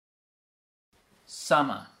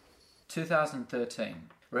Summer 2013.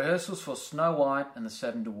 Rehearsals for Snow White and the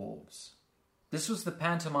Seven Dwarfs. This was the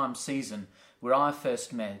pantomime season where I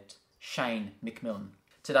first met Shane McMillan,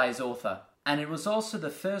 today's author. And it was also the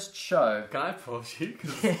first show... Can I pause you?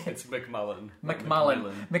 Because it's McMullen.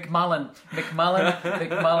 McMullen.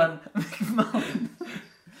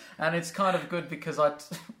 And it's kind of good because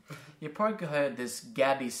you probably heard this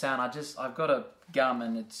gabby sound. I've got a gum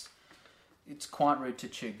and it's quite rude to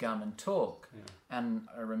chew gum and talk. Yeah. And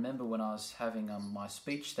I remember when I was having my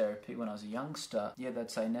speech therapy when I was a youngster,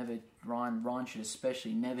 they'd say Ryan should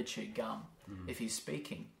especially never chew gum if he's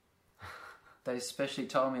speaking. They especially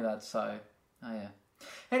told me that, so... Oh, yeah.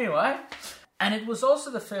 Anyway, and it was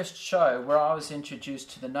also the first show where I was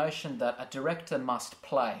introduced to the notion that a director must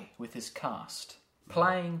play with his cast.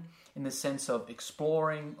 Playing in the sense of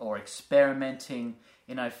exploring or experimenting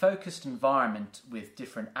in a focused environment with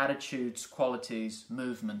different attitudes, qualities,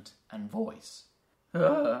 movement, and voice.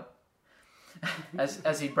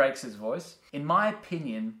 as he breaks his voice. In my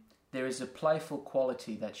opinion, there is a playful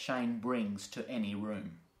quality that Shane brings to any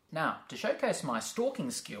room. Now, to showcase my stalking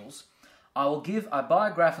skills, I will give a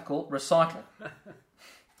biographical recital.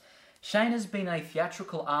 Shane has been a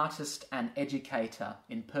theatrical artist and educator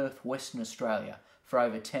in Perth, Western Australia for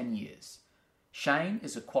over 10 years. Shane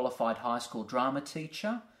is a qualified high school drama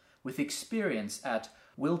teacher with experience at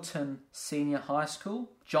Wilton Senior High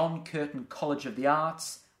School, John Curtin College of the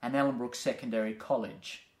Arts and Ellenbrook Secondary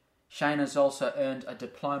College. Shane has also earned a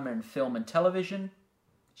diploma in film and television.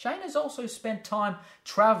 Shane has also spent time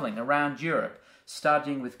travelling around Europe,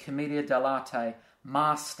 studying with Commedia dell'arte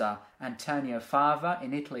master Antonio Fava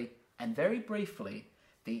in Italy, and very briefly,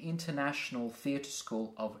 the International Theatre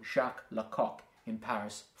School of Jacques Lecoq in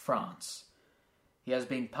Paris, France. He has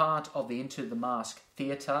been part of the Into the Mask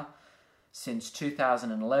Theatre since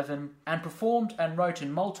 2011 and performed and wrote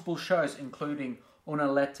in multiple shows including Una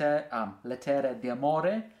Lettere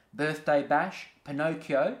d'Amore, Birthday Bash,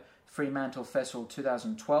 Pinocchio, Fremantle Festival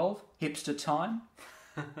 2012, Hipster Time,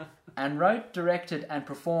 and wrote, directed and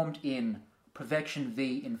performed in Perfection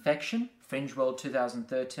v Infection, Fringe World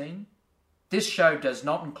 2013. This show does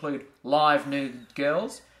not include Live Nude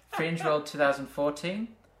Girls, Fringe World 2014,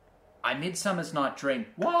 A Midsummer's Night Dream,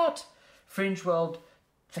 what? Fringe World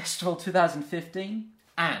Festival 2015,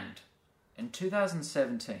 and in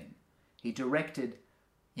 2017 he directed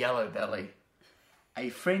Yellow Belly, a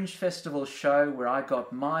Fringe Festival show where I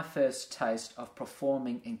got my first taste of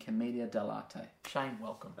performing in Commedia dell'arte. Shane,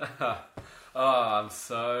 welcome. I'm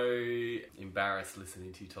so embarrassed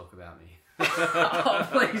listening to you talk about me. Oh,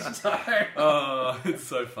 please don't. Oh, it's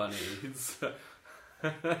so funny.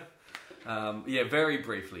 Very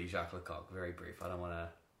briefly, Jacques Lecoq, very brief. I don't want to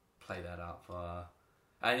play that up.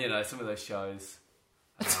 And, some of those shows...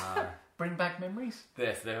 Bring back memories?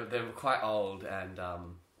 Yes, they're quite old and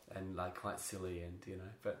like quite silly and,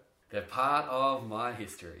 but they're part of my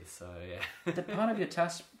history, so yeah. They're part of your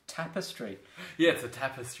tapestry. Yeah, it's a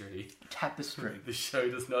tapestry. Tapestry. The show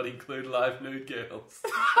does not include Live Nude Girls.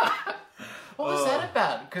 What was that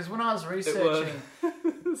about? Because when I was researching...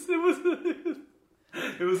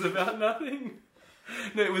 It was about nothing.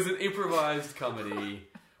 No, it was an improvised comedy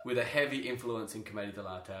with a heavy influence in Commedia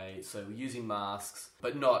dell'arte. So we're using masks,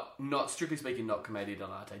 but not strictly speaking, not Commedia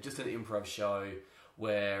dell'arte. Just an improv show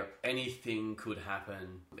where anything could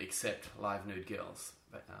happen except Live Nude Girls,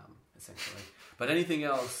 essentially. But anything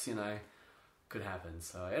else, could happen.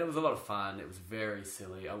 So it was a lot of fun. It was very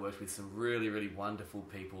silly. I worked with some really, really wonderful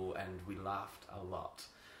people, and we laughed a lot.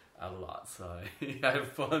 So I have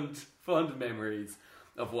fond memories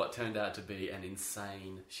of what turned out to be an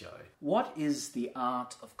insane show. What is the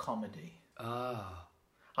art of comedy? I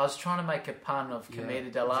was trying to make a pun of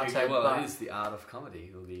Commedia dell'arte. Well, it is the art of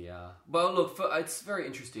comedy. Well, look, it's very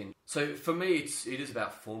interesting. So for me, it is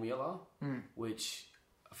about formula, which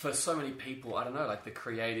for so many people, I don't know, like the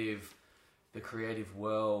creative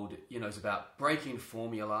world, is about breaking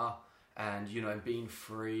formula and, being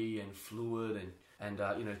free and fluid and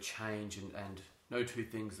change and no two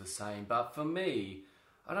things the same. But for me,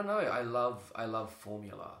 I don't know, I love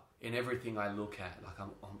formula in everything I look at. Like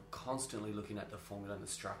I'm constantly looking at the formula and the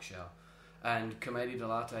structure. And Commedia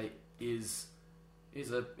dell'arte is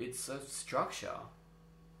a structure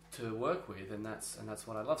to work with, and that's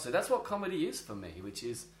what I love. So that's what comedy is for me, which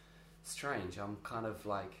is strange. I'm kind of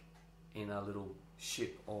like in a little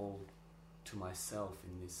ship all to myself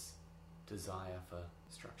in this desire for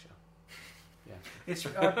structure. Yeah. It's.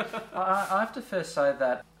 I have to first say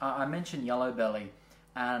that I mentioned Yellow Belly,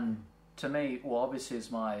 and to me, well, obviously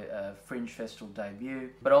it's my Fringe Festival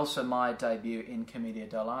debut, but also my debut in Commedia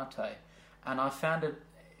dell'arte, and I found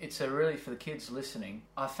it's a really, for the kids listening,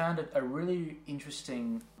 I found it a really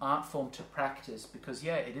interesting art form to practice because,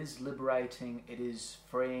 yeah, it is liberating, it is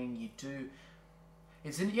freeing,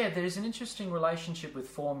 there's an interesting relationship with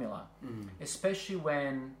formula, especially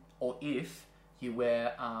when, or if, you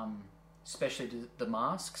wear, especially the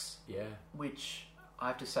masks, which I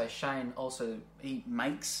have to say Shane also, he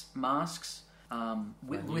makes masks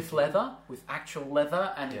with leather, with actual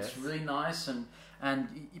leather, and it's really nice, and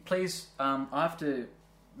please, I have to,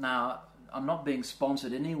 now, I'm not being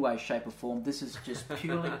sponsored in any way, shape or form, this is just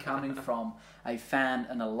purely coming from a fan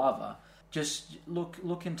and a lover. Just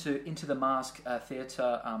look into the Mask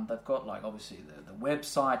Theatre. They've got, like, obviously the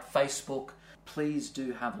website, Facebook. Please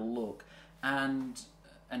do have a look. And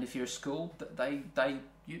if you're a school,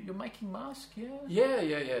 you're making masks,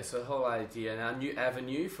 Yeah. So the whole idea, and our new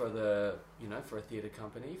avenue for for a theatre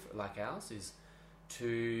company like ours is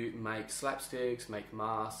to make slapsticks, make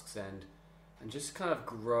masks, and just kind of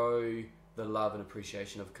grow the love and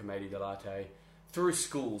appreciation of Commedia dell'arte through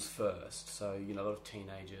schools first. So a lot of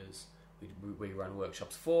teenagers we run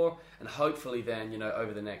workshops for, and hopefully then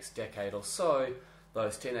over the next decade or so,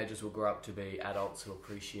 those teenagers will grow up to be adults who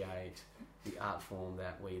appreciate the art form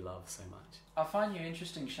that we love so much. I find you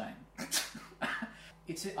interesting, Shane.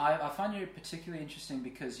 I find you particularly interesting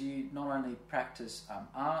because you not only practice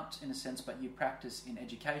art in a sense, but you practice in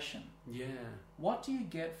education. Yeah. What do you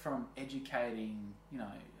get from educating,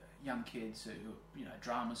 young kids who,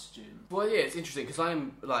 drama students? Well, yeah, it's interesting because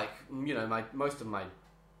I'm most of my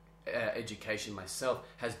education myself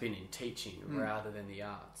has been in teaching rather than the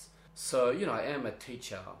arts. So, I am a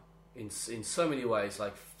teacher in so many ways.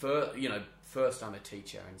 Like, first I'm a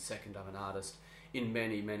teacher and second I'm an artist in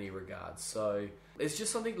many, many regards. So there's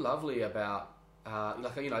just something lovely about,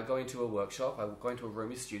 I go into a workshop, I go into a room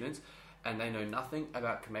with students and they know nothing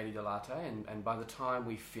about Commedia dell'arte, and by the time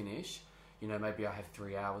we finish, maybe I have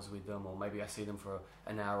 3 hours with them, or maybe I see them for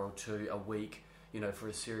an hour or two a week, for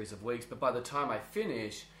a series of weeks. But by the time I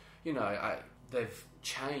finish, they've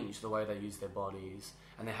changed the way they use their bodies,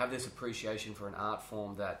 and they have this appreciation for an art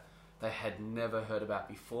form that they had never heard about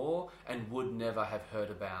before and would never have heard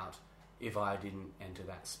about if I didn't enter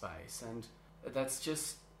that space. And that's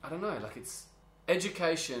just, I don't know, it's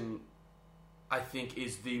education, I think,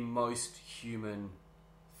 is the most human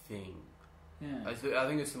thing. Yeah. I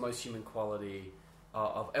think it's the most human quality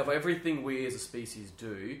of everything we as a species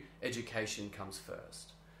do. Education comes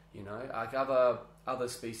first. Like other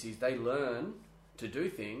species, they learn to do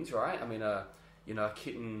things, right? I mean, a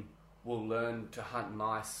kitten will learn to hunt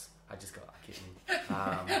mice. I just got a kitten.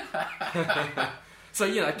 So,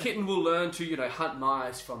 a kitten will learn to, hunt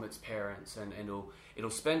mice from its parents, and it'll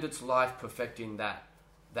spend its life perfecting that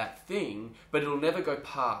thing, but it'll never go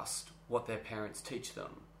past what their parents teach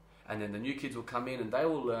them. And then the new kids will come in and they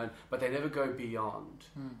will learn, but they never go beyond.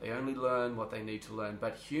 They only learn what they need to learn.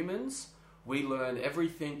 But humans, we learn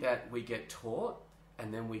everything that we get taught,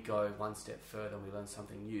 and then we go one step further and we learn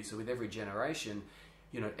something new. So with every generation,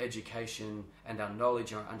 education and our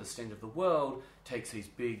knowledge and our understanding of the world takes these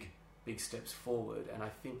big steps forward. And I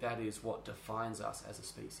think that is what defines us as a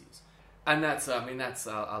species. And that's a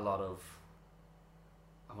lot of,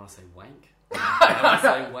 I want to say wank. I want to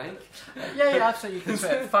say wank. Yeah, absolutely. You can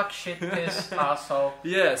say fuck, shit, piss, arsehole.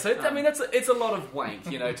 Yeah, so it's a lot of wank,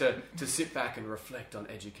 to sit back and reflect on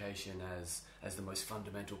education as the most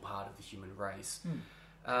fundamental part of the human race.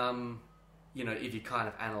 If you kind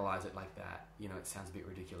of analyse it like that, it sounds a bit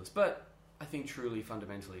ridiculous. But I think truly,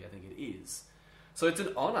 fundamentally, I think it is. So it's an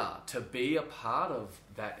honour to be a part of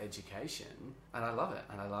that education, and I love it.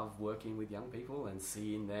 And I love working with young people and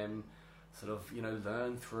seeing them sort of,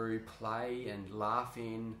 learn through play and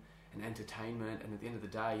laughing and entertainment. And at the end of the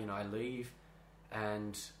day, I leave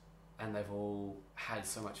and they've all had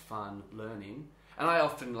so much fun learning. And I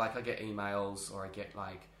often, I get emails, or I get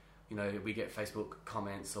we get Facebook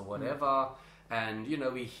comments or whatever. And,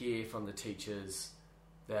 we hear from the teachers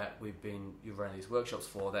that you've run these workshops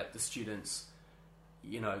for, that the students,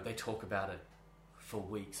 they talk about it for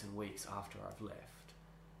weeks and weeks after I've left.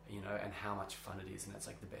 And how much fun it is, and that's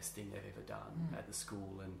the best thing they've ever done at the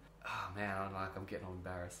school. And I'm getting all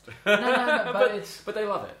embarrassed. No, but they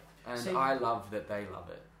love it, and I love that they love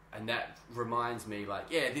it, and that reminds me,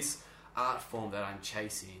 this art form that I'm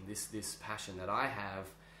chasing, this passion that I have,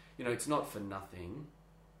 it's not for nothing,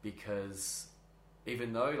 because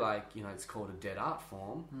even though it's called a dead art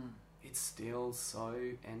form, it's still so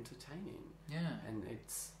entertaining. Yeah, and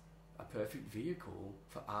it's a perfect vehicle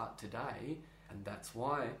for art today. And that's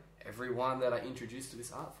why everyone that I introduce to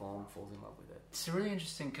this art form falls in love with it. It's really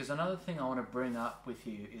interesting, because another thing I want to bring up with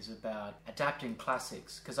you is about adapting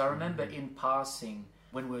classics. Because I remember in passing,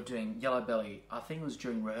 when we were doing Yellow Belly, I think it was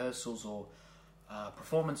during rehearsals or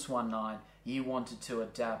performance one night, you wanted to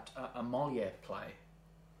adapt a Molière play.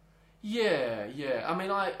 Yeah. I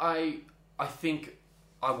mean, I think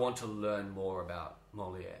I want to learn more about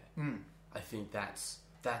Molière. I think that's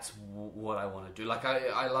what I want to do. Like,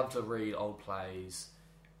 I love to read old plays,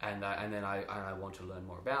 and then I want to learn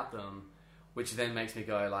more about them, which then makes me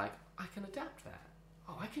go like, I can adapt that.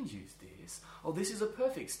 Oh, I can use this. Oh, this is a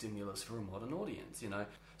perfect stimulus for a modern audience, you know.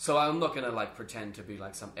 So I'm not going to like pretend to be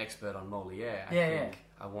like some expert on Molière. I think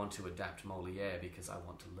I want to adapt Molière because I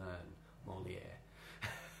want to learn Molière.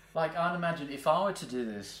 Like, I'd imagine if I were to do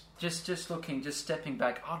this, just stepping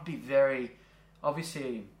back, I'd be very...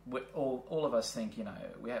 Obviously, all of us think, you know,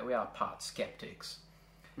 we are part skeptics.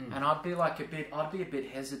 And I'd be a bit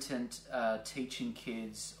hesitant teaching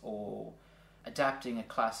kids or adapting a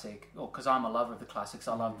classic, or because I'm a lover of the classics,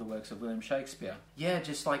 I love the works of William Shakespeare. Yeah,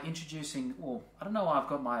 just like introducing, well, I don't know why I've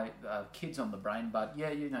got my kids on the brain, but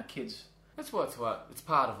yeah, you know, kids. It's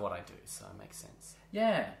part of what I do, so it makes sense.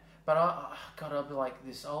 Yeah, but I'll be like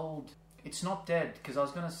this old, it's not dead, because I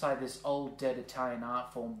was going to say this old dead Italian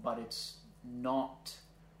art form, but it's not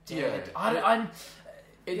dead. Yeah.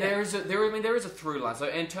 There is a through line. So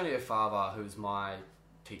Antonio Fava, who's my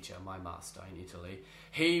teacher, my master in Italy,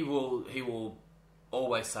 he will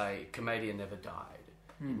always say Commedia never died.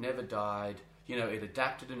 It never died. You know, it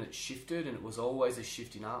adapted and it shifted, and it was always a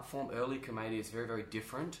shift in art form. Early Commedia is very, very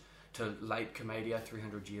different to late Commedia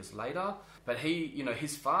 300 years later. But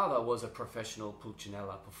his father was a professional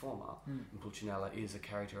Pulcinella performer. And Pulcinella is a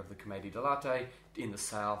character of the Commedia dell'arte in the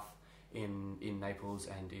south, in Naples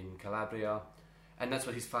and in Calabria. And that's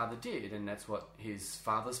what his father did, and that's what his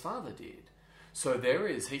father's father did. So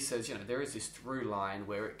he says, you know, there is this through line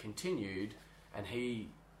where it continued, and he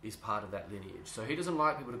is part of that lineage. So he doesn't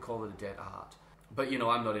like people to call it a dead art. But, you know,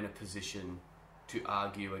 I'm not in a position to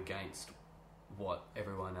argue against what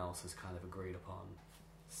everyone else has kind of agreed upon.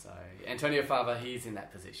 So Antonio Fava, he's in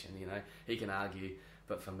that position, you know. He can argue,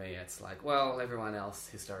 but for me it's like, well, everyone else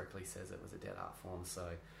historically says it was a dead art form, so,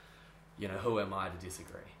 you know, who am I to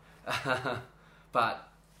disagree? But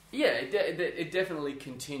yeah, it definitely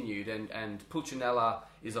continued, and Pulcinella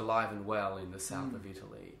is alive and well in the south of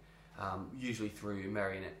Italy, usually through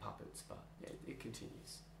marionette puppets, but yeah, it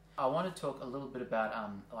continues. I want to talk a little bit about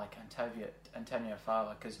like Antonio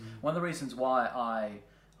Fava, because one of the reasons why I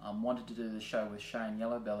wanted to do the show with Shane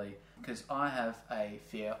Yellowbelly, because I have a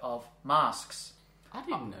fear of masks. I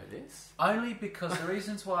didn't know this. Only because the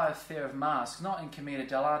reasons why I have fear of masks, not in Commedia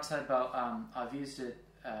dell'arte, but I've used it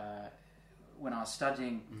when I was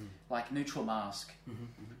studying like neutral mask,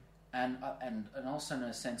 and also in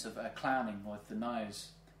a sense of clowning with the nose.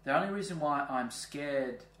 The only reason why I'm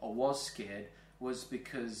scared or was scared was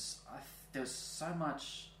because there was so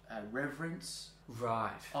much reverence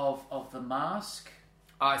of the mask.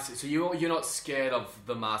 I see. So you're not scared of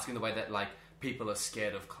the mask in the way that like people are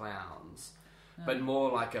scared of clowns, but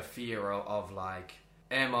more like a fear of like,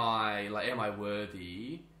 am I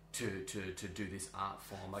worthy to do this art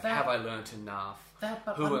form? Like, have I learnt enough?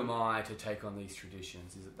 Who am I to take on these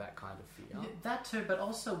traditions? Is it that kind of fear? Yeah, that too, but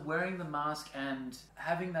also wearing the mask and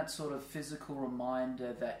having that sort of physical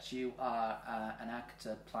reminder that you are an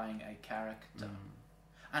actor playing a character.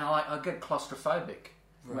 And I get claustrophobic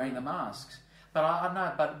wearing the masks. But I don't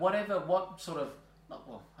know, but what sort of,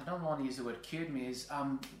 well, I don't want to use the word cued me, is,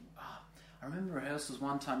 I remember rehearsals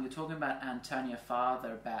one time, you're talking about Antonio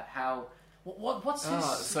Fava, about how, what's his...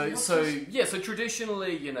 So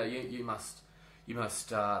traditionally, you know, you must, you know,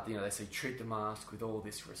 they say treat the mask with all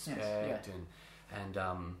this respect, and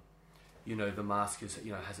you know, the mask is,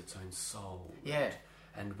 you know, has its own soul. Yeah.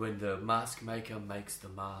 And when the mask maker makes the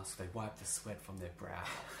mask, they wipe the sweat from their brow,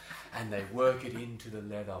 and they work it into the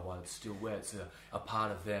leather while it's still wet, so a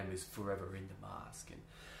part of them is forever in the mask. And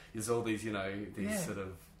there's all these, you know, sort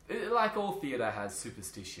of, like all theatre has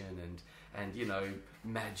superstition and you know,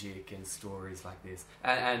 magic and stories like this.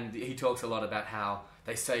 And he talks a lot about how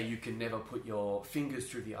they say you can never put your fingers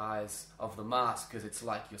through the eyes of the mask because it's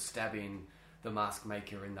like you're stabbing the mask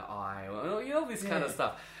maker in the eye, or you know, this kind of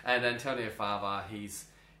stuff. And Antonio Fava, he's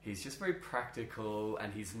just very practical,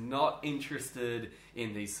 and he's not interested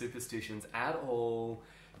in these superstitions at all.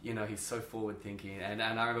 You know, he's so forward thinking. And I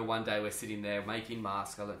remember one day we're sitting there making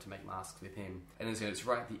masks. I learned to make masks with him, and then, you know, it's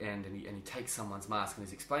right at the end, and he takes someone's mask and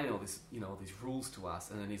he's explaining all this, you know, all these rules to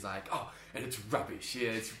us, and then he's like, oh, and it's rubbish,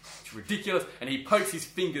 yeah, it's ridiculous, and he pokes his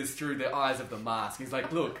fingers through the eyes of the mask. He's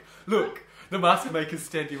like, look, the mask maker's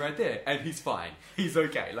standing right there, and he's fine, he's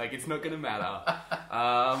okay, like, it's not going to matter.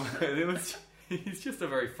 he's just a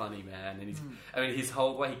very funny man, and I mean, his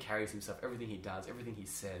whole way he carries himself, everything he does, everything he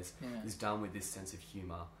says is done with this sense of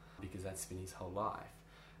humour, because that's been his whole life.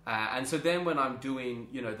 And so then when I'm doing,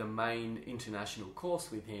 the main international course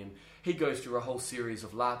with him, he goes through a whole series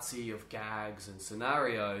of Lazzi, of gags and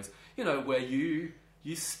scenarios, where you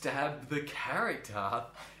stab the character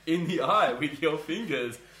in the eye with your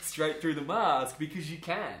fingers straight through the mask, because you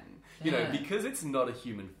can. Because it's not a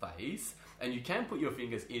human face, and you can put your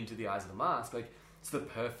fingers into the eyes of the mask, like, it's the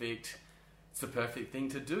perfect thing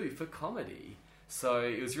to do for comedy. So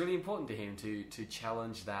it was really important to him to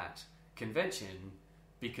challenge that convention,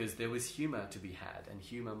 because there was humour to be had, and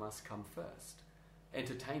humour must come first.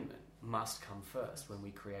 Entertainment must come first when we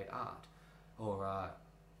create art. Or,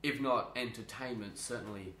 if not entertainment,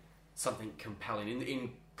 certainly something compelling.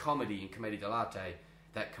 In comedy, in commedia dell'arte,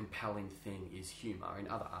 that compelling thing is humour. In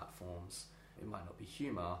other art forms, it might not be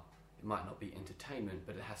humour, it might not be entertainment,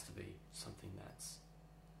 but it has to be something that's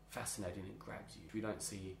fascinating and grabs you. We don't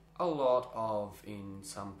see a lot of, in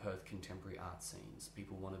some Perth contemporary art scenes,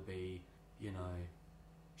 people want to be,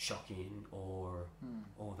 shocking, or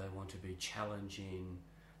they want to be challenging,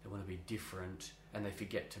 they want to be different, and they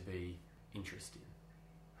forget to be interesting,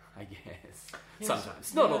 I guess. Yes.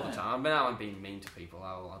 Sometimes. Not all the time, but now I'm being mean to people.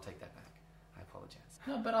 I'll take that back. I apologise.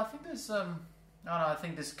 No, but I think there's I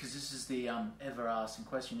think this, because this is the ever asking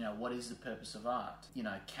question. What is the purpose of art?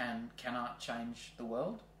 Can art change the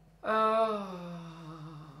world?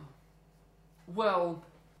 Well,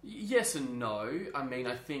 yes and no. I mean,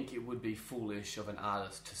 I think it would be foolish of an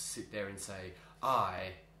artist to sit there and say,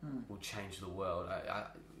 I will change the world. I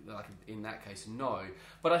like, in that case, no.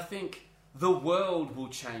 But I think the world will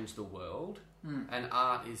change the world, and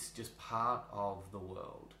art is just part of the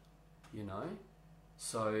world,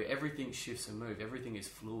 So everything shifts and moves. Everything is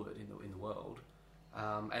fluid in the world,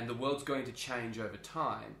 and the world's going to change over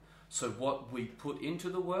time. So what we put into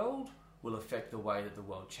the world will affect the way that the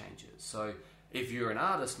world changes. So if you're an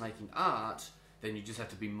artist making art, then you just have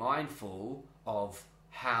to be mindful of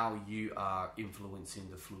how you are influencing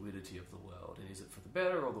the fluidity of the world. And is it for the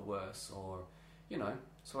better or the worse? Or,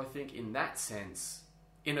 So I think in that sense,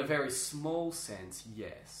 in a very small sense,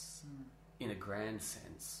 yes. In a grand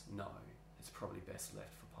sense, no. It's probably best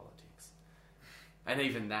left for politics. And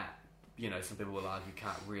even that, some people will argue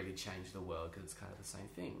can't really change the world, because it's kind of the same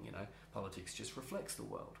thing, Politics just reflects the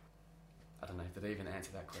world. I don't know, did I even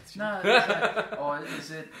answer that question? No, or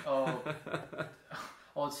is it...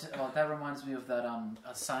 that reminds me of that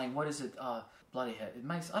saying, what is it? Bloody hell. It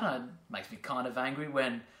makes me kind of angry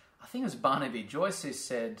when, I think it was Barnaby Joyce who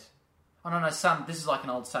said... this is like an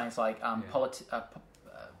old saying, it's like,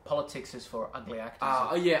 politics is for ugly actors.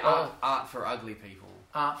 Art for ugly people.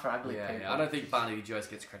 Art for ugly people. Yeah. I don't think Barnaby Joyce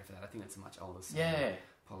gets credit for that. I think that's a much older saying. Yeah.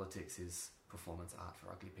 Politics is performance art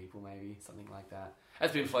for ugly people, maybe. Something like that.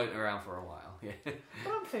 That's been floating around for a while, yeah.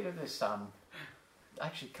 But I'm thinking there's some...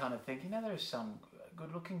 Actually kind of thinking now, there's some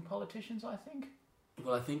good-looking politicians, I think.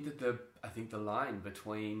 Well, I think that the line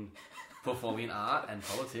between performing art and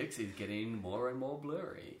politics is getting more and more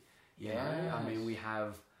blurry. Yeah. I mean, we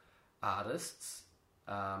have artists,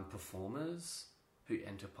 performers who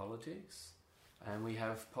enter politics, and we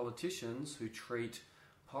have politicians who treat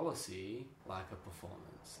policy like a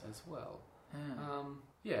performance as well.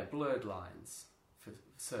 Blurred lines,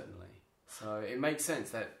 certainly. So it makes sense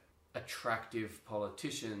that attractive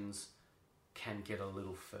politicians can get a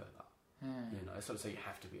little further. It's not to say you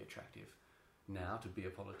have to be attractive now to be a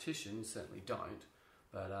politician. You certainly don't,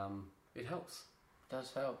 but it helps. It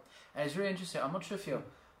does help. And it's really interesting. I'm not sure if you're...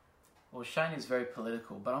 Well, Shane is very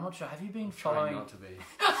political, but I'm not sure. Have you been following... Not to be.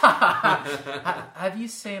 Have you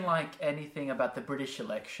seen anything about the British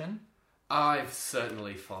election? I've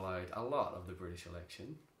certainly followed a lot of the British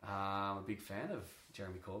election. I'm a big fan of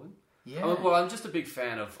Jeremy Corbyn. Yeah. I'm just a big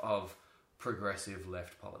fan of progressive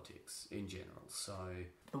left politics in general. So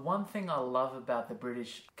the one thing I love about the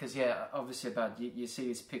British, because obviously about you see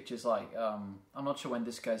these pictures I'm not sure when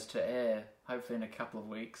this goes to air. Hopefully in a couple of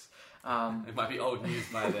weeks. It might be old news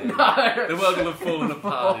by then. No. The world will have fallen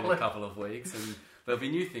apart in a couple of weeks, and there'll be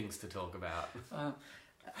new things to talk about.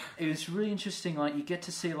 It was really interesting. You get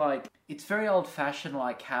to see it's very old fashioned,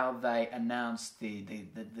 how they announced the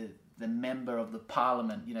member of the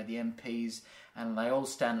parliament, the MPs, and they all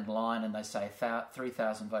stand in line and they say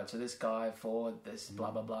 3,000 votes for this guy, for this,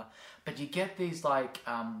 blah blah blah. But you get these like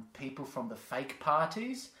people from the fake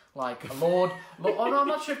parties, like Lord. Oh, no, I'm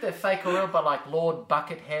not sure if they're fake or real, but like Lord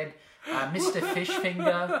Buckethead, Mr.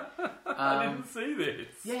 Fishfinger. I didn't see this.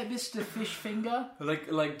 Yeah, Mr. Fishfinger.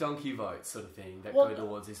 Like donkey votes sort of thing that go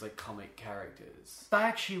towards these like comic characters. They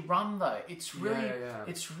actually run though. It's really Yeah.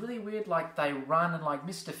 it's really weird. Like they run, and like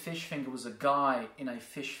Mr. Fishfinger was a guy in a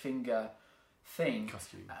Fishfinger thing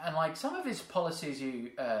Costume. and like some of his policies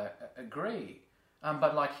you agree,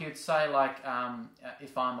 but like he would say like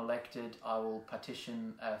if I'm elected, I will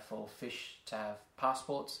petition for fish to have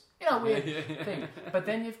passports. Weird thing. But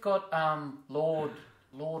then you've got Lord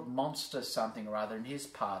Monster something or other in his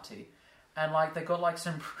party, and like they got like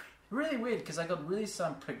some really weird because they got really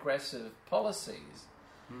some progressive policies,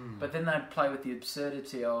 but then they play with the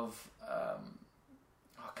absurdity of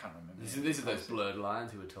I can't remember. These are those blurred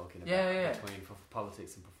lines we were talking about between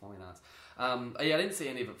politics and performing arts. I didn't see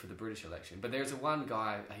any of it for the British election, but there's one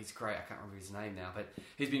guy, he's great, I can't remember his name now, but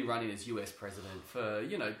he's been running as US president for,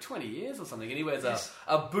 20 years or something, and he wears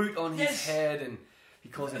a boot on his head, and he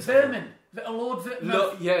calls himself... Vermin! Lord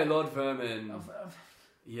Vermin! Lord Vermin.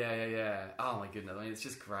 Yeah. Oh my goodness, I mean, it's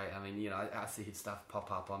just great. I mean, I see his stuff pop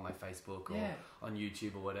up on my Facebook or on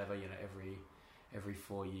YouTube or whatever, every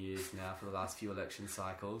 4 years now for the last few election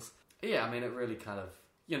cycles. Yeah, I mean, it really kind of,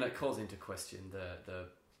 it calls into question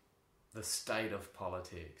the state of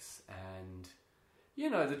politics and,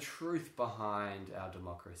 the truth behind our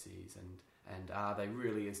democracies and are they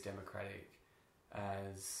really as democratic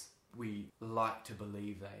as we like to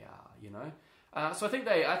believe they are, So I think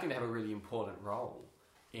they have a really important role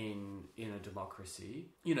in a democracy.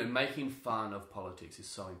 Making fun of politics is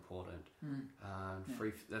so important.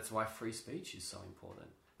 That's why free speech is so important.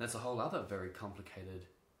 That's a whole other very complicated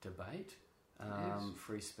debate,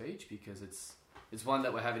 free speech, because it's one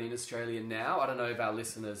that we're having in Australia now. I don't know if our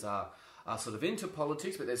listeners are sort of into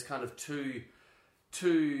politics, but there's kind of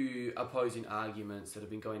two opposing arguments that have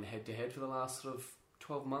been going head to head for the last sort of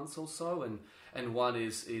 12 months or so, and one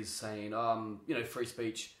is saying free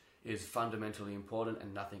speech is fundamentally important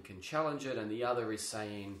and nothing can challenge it, and the other is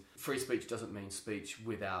saying free speech doesn't mean speech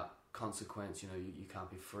without consequence. You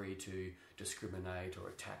can't be free to discriminate or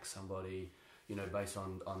attack somebody based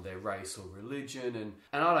on their race or religion,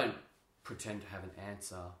 and I don't pretend to have an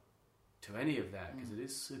answer to any of that because it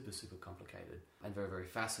is super, super complicated and very, very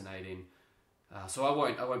fascinating. So I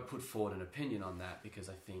won't put forward an opinion on that because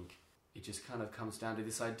I think it just kind of comes down to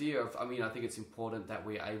this idea of, I think it's important that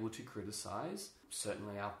we're able to criticise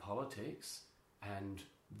certainly our politics and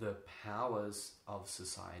the powers of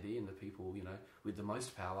society, and the people, with the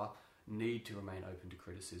most power need to remain open to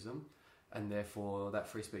criticism, and therefore that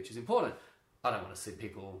free speech is important. I don't want to see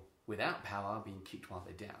people without power being kicked while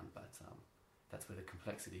they're down, but that's where the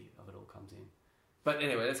complexity of it all comes in. But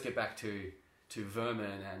anyway, let's get back to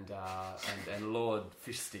Vermin and Lord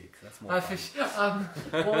Fishstick. That's more fun.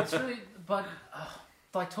 Well, it's really, but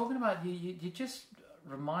like talking about you just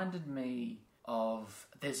reminded me of,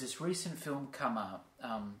 there's this recent film come up.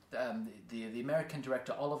 The American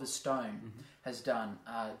director Oliver Stone has done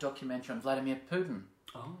a documentary on Vladimir Putin.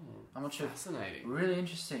 Oh, I'm not sure. Fascinating. Really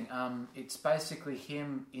interesting. It's basically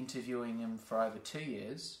him interviewing him for over 2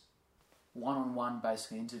 years, one-on-one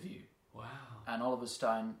basically interview. Wow. And Oliver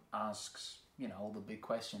Stone asks, all the big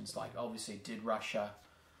questions, like obviously did Russia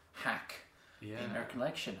hack the American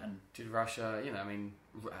election, and did Russia,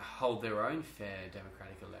 hold their own fair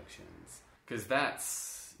democratic elections? Because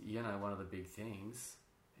that's, one of the big things.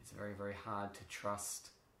 It's very, very hard to trust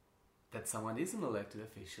that someone is an elected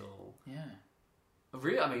official. Yeah.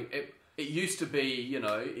 Really, it used to be,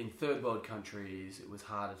 in third world countries, it was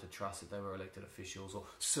harder to trust that they were elected officials, or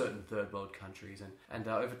certain third world countries, and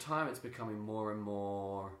over time it's becoming more and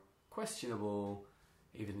more questionable,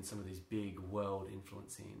 even in some of these big world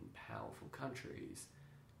influencing powerful countries.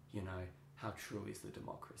 How true is the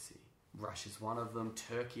democracy? Russia's one of them.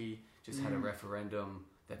 Turkey just had a referendum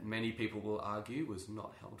that many people will argue was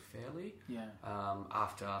not held fairly.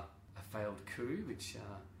 After a failed coup, which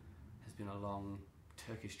has been a long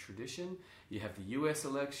Turkish tradition. You have the US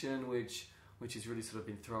election, which has really sort of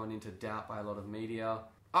been thrown into doubt by a lot of media.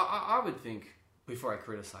 I would think, before I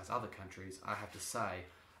criticise other countries, I have to say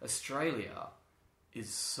Australia is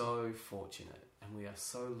so fortunate and we are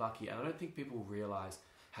so lucky. And I don't think people realise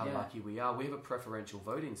how lucky we are. We have a preferential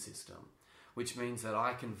voting system, which means that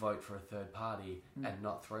I can vote for a third party and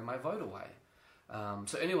not throw my vote away.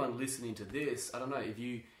 So anyone listening to this, I don't know, if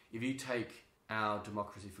you take our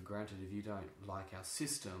democracy for granted, if you don't like our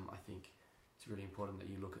system, I think it's really important that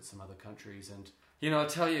you look at some other countries. And, I'll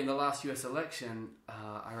tell you, in the last US election,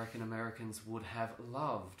 I reckon Americans would have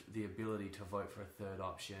loved the ability to vote for a third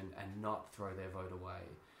option and not throw their vote away.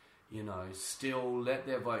 Still let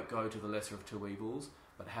their vote go to the lesser of two evils,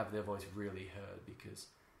 but have their voice really heard, because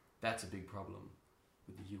that's a big problem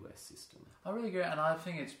with the US system. I really agree, and I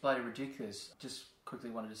think it's bloody ridiculous. Just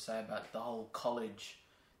quickly wanted to say about the whole college,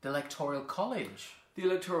 the electoral college. The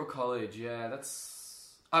electoral college, yeah, that's...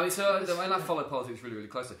 I mean, so and I follow politics really, really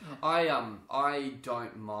closely. Yeah. I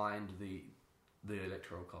don't mind the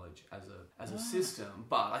electoral college as a system,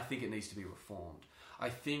 but I think it needs to be reformed. I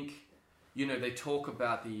think, they talk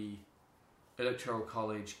about the electoral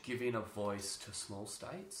college giving a voice to small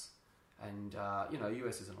states, and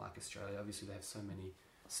US isn't like Australia. Obviously, they have so many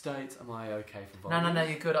states. Am I okay for voting? No,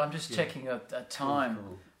 you're good. I'm just checking a time.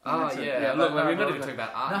 Cool. Look, we're not even talking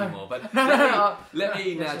about art anymore, but let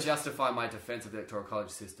me now justify my defence of the electoral college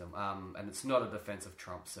system. And it's not a defence of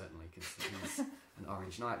Trump, certainly, because he's an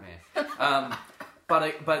orange nightmare.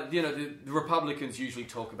 But the Republicans usually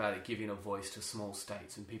talk about it giving a voice to small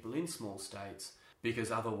states and people in small states, because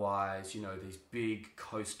otherwise, these big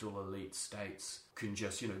coastal elite states can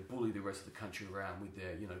just, bully the rest of the country around with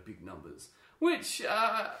their, big numbers. Which,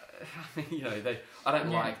 I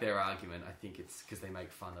don't like their argument. I think it's because they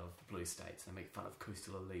make fun of blue states, they make fun of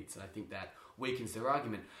coastal elites, and I think that weakens their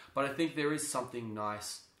argument. But I think there is something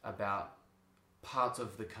nice about parts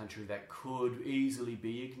of the country that could easily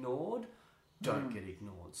be ignored, don't get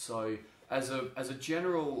ignored. So, as a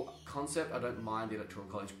general concept, I don't mind the electoral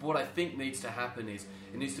college. But what I think needs to happen is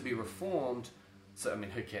it needs to be reformed. So, I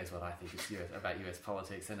mean, who cares what I think about US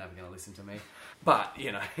politics? They're never going to listen to me. But,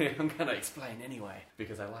 I'm going to explain anyway,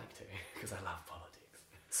 because I like to, because I love politics.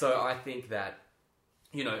 So I think that,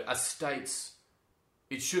 a state's,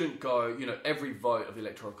 it shouldn't go, every vote of the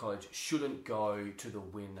Electoral College shouldn't go to the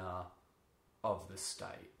winner of the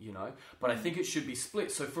state, But I think it should be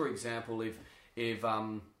split. So, for example, if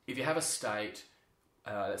you have a state...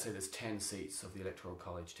 let's say there's 10 seats of the Electoral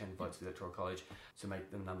College, 10 votes of the Electoral College, to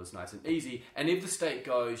make the numbers nice and easy. And if the state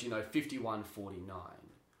goes, 51-49,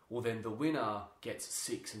 well, then the winner gets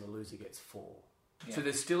 6 and the loser gets 4. Yeah. So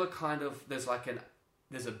there's still a kind of, there's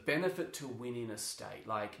a benefit to winning a state.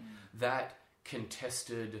 That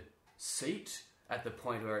contested seat at the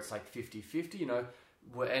point where it's like 50-50,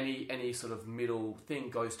 where any sort of middle thing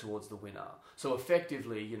goes towards the winner. So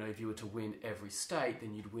effectively, if you were to win every state,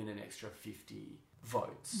 then you'd win an extra 50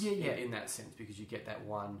 votes in that sense, because you get that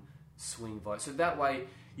one swing vote. So that way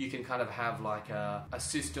you can kind of have like a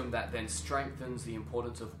system that then strengthens the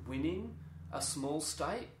importance of winning a small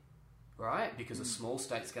state, right? Because a small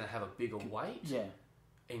state's going to have a bigger weight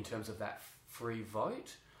in terms of that free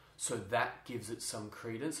vote. So that gives it some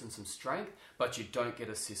credence and some strength, but you don't get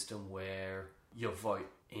a system where your vote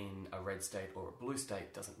in a red state or a blue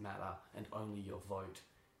state doesn't matter and only your vote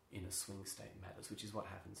in a swing state matters, which is what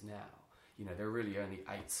happens now. There are really only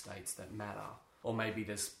 8 states that matter. Or maybe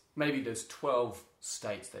there's 12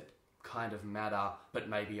 states that kind of matter, but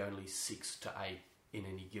maybe only 6 to 8 in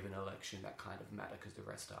any given election that kind of matter, because the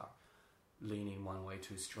rest are leaning one way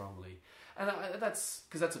too strongly. And that's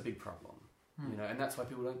because that's a big problem, and that's why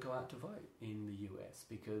people don't go out to vote in the US,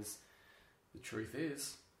 because the truth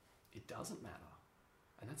is, it doesn't matter.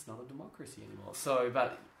 And that's not a democracy anymore. So,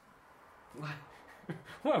 but...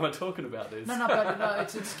 Why am I talking about this?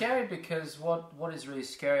 But it's scary, because what is really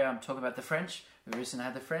scary, I'm talking about the French. We recently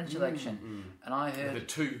had the French election, and I heard...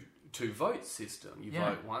 The two vote system. You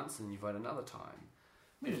vote once and you vote another time,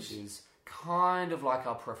 which is kind of like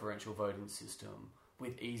our preferential voting system,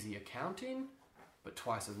 with easy accounting, but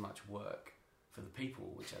twice as much work for the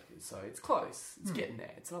people, so it's close. It's getting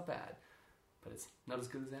there. It's not bad, but it's not as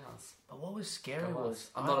good as ours. But what was scary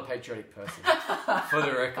was... I'm not a patriotic person, for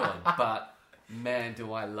the record, but... Man,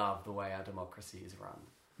 do I love the way our democracy is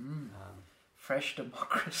run. Fresh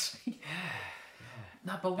democracy.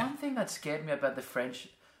 No, but one thing that scared me about the French,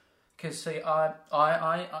 because see, I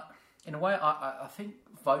in a way, I think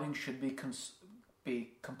voting should be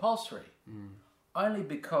compulsory. Only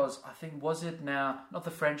because I think, was it now, not the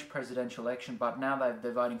French presidential election, but now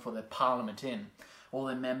they're voting for their parliament all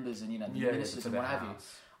their members and the ministers and what have you.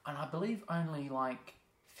 And I believe only like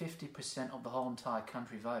 50% of the whole entire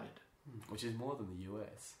country voted. Which is more than the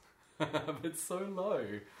US. But it's so low.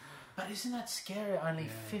 But isn't that scary? Only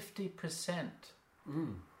 50%.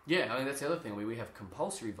 Yeah, I mean, that's the other thing. We have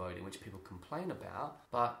compulsory voting, which people complain about.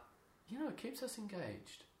 But, it keeps us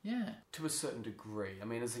engaged. Yeah. To a certain degree. I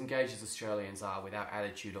mean, as engaged as Australians are, with our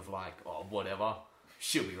attitude of like, oh, whatever,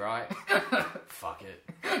 she'll be right. Fuck it.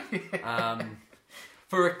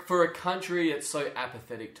 For a country that's so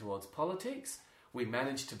apathetic towards politics, we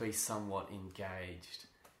managed to be somewhat engaged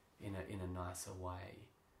in a nicer way.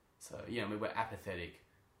 So, you know, we were apathetic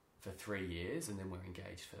for 3 years and then we're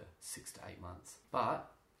engaged for 6 to 8 months.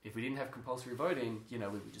 But if we didn't have compulsory voting, you know,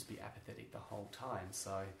 we would just be apathetic the whole time.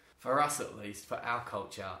 So for us at least, for our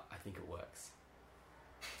culture, I think it works.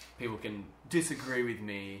 People can disagree with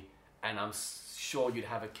me, and I'm sure you'd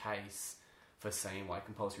have a case for saying why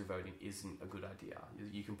compulsory voting isn't a good idea.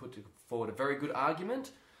 You can put forward a very good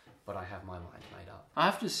argument, but I have my mind made up. I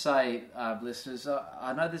have to say, listeners,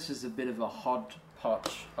 I know this is a bit of a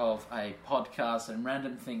hodgepodge of a podcast and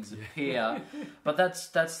random things appear, but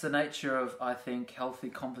that's the nature of, I think, healthy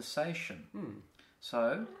conversation.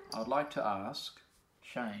 So, I'd like to ask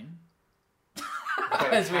Shane.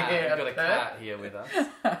 We've got a cat here with us.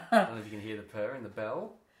 I don't know if you can hear the purr and the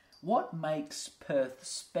bell. What makes Perth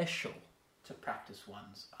special to practice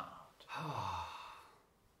one's art?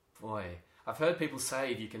 Boy, I've heard people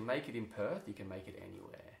say if you can make it in Perth, you can make it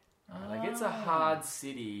anywhere. Like, it's a hard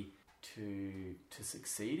city to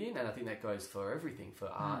succeed in, and I think that goes for everything, for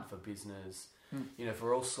art, for business, you know,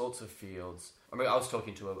 for all sorts of fields. I mean, I was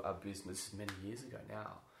talking to a business many years ago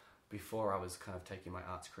now, before I was kind of taking my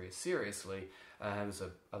arts career seriously. I was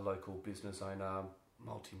a local business owner,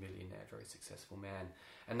 multi-millionaire, very successful man,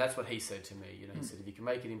 and that's what he said to me. You know, he said, if you can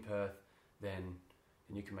make it in Perth, then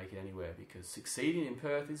you can make it anywhere, because succeeding in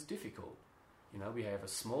Perth is difficult. You know, we have a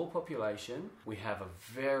small population, we have a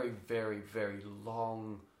very, very, very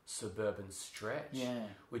long suburban stretch,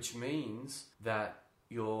 which means that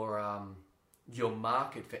your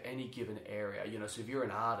market for any given area, you know, so if you're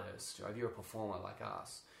an artist or if you're a performer like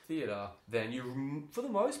us, theatre, then you, for the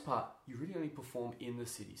most part, you really only perform in the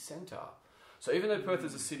city centre. So even though Perth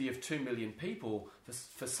is a city of 2 million people,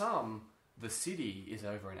 for some, the city is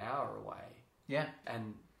over an hour away. Yeah.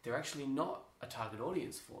 And they're actually not a target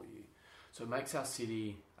audience for you. So it makes our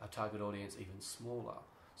city, our target audience, even smaller.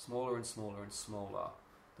 Smaller and smaller and smaller,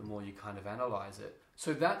 the more you kind of analyse it.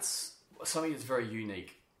 So that's something that's very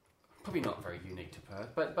unique. Probably not very unique to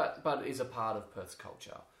Perth, but is a part of Perth's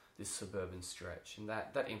culture, this suburban stretch, and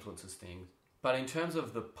that influences things. But in terms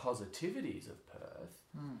of the positivities of Perth,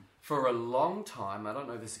 for a long time, I don't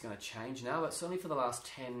know if this is going to change now, but certainly for the last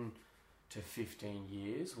 10 to 15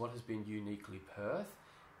 years, what has been uniquely Perth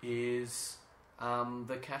is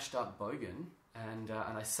the cashed up bogan. And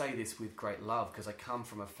I say this with great love because I come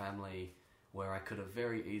from a family where I could have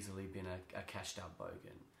very easily been a cashed up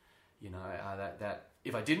bogan. You know, that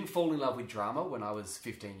if I didn't fall in love with drama when I was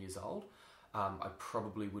 15 years old, I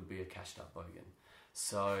probably would be a cashed up bogan.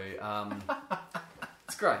 So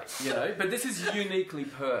it's great, you know. But this is uniquely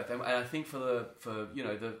Perth, and I think for you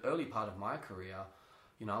know, the early part of my career,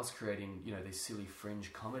 you know, I was creating, you know, these silly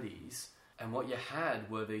fringe comedies, and what you had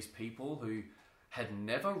were these people who had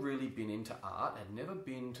never really been into art, had never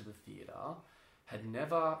been to the theatre, had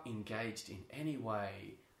never engaged in any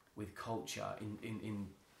way with culture in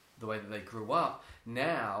the way that they grew up.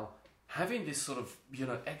 Now, having this sort of, you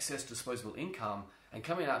know, excess disposable income and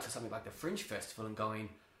coming out to something like the Fringe Festival and going,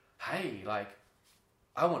 hey, like,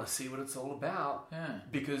 I want to see what it's all about. Yeah.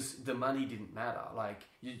 Because the money didn't matter. Like,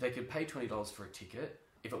 they could pay $20 for a ticket.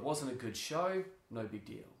 If it wasn't a good show, no big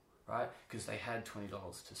deal, right? Because they had $20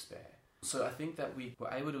 to spare. So I think that we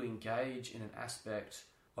were able to engage in an aspect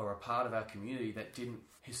or a part of our community that didn't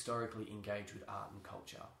historically engage with art and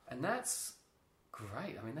culture. And that's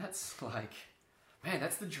great. I mean, that's like, man,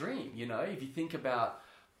 that's the dream, you know? If you think about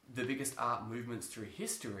the biggest art movements through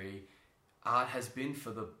history, art has been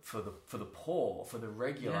for the poor, for the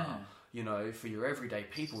regular, you know, for your everyday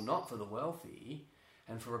people, not for the wealthy.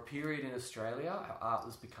 And for a period in Australia, our art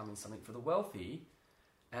was becoming something for the wealthy.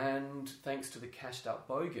 And thanks to the cashed up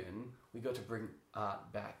bogan, we got to bring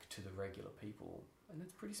art back to the regular people. And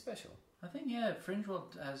it's pretty special. I think, Fringe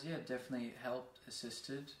World has, definitely helped,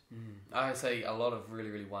 assisted. I say a lot of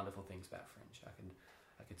really, really wonderful things about Fringe.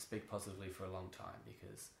 I could speak positively for a long time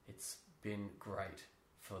because it's been great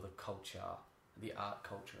for the culture, the art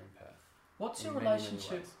culture in Perth. What's your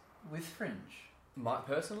relationship with Fringe?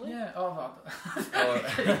 Personally? Yeah.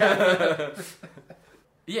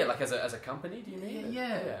 Yeah, like as a company, do you mean?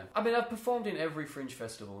 Yeah. I mean, I've performed in every Fringe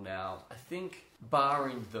festival now. I think,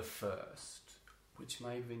 barring the first, which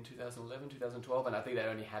may have been 2011, 2012, and I think they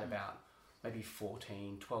only had about maybe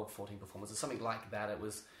 14 performances, something like that. It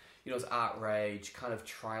was, you know, it was Art Rage, kind of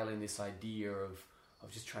trialing this idea of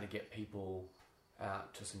just trying to get people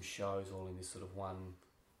out to some shows all in this sort of 1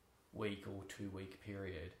 week or 2 week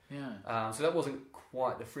period. Yeah. So that wasn't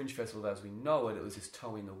quite the Fringe Festival as we know it. It was just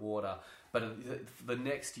toe in the water. But the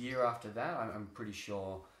next year after that, I'm pretty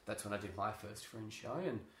sure that's when I did my first Fringe show,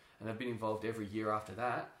 and I've been involved every year after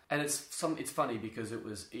that. And it's funny because it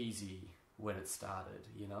was easy when it started,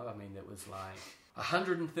 you know? I mean, it was like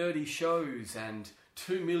 130 shows and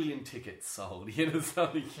 2 million tickets sold, you know,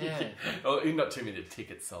 something. Yeah. Or not 2 million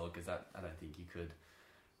tickets sold, because I don't think you could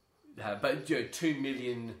have, but, you know, 2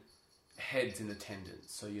 million heads in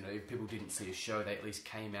attendance. So, you know, if people didn't see a show, they at least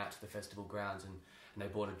came out to the festival grounds and they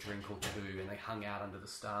bought a drink or two and they hung out under the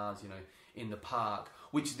stars, you know, in the park,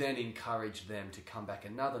 which then encouraged them to come back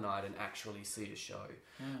another night and actually see a show.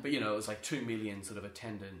 But, you know, it was like 2 million sort of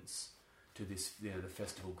attendance to this, you know, the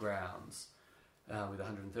festival grounds with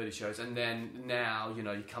 130 shows. And then now, you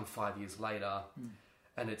know, you come 5 years later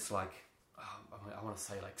and it's like, I want to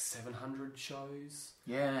say like 700 shows.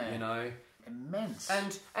 Yeah. You know? Immense.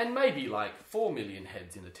 And maybe like 4 million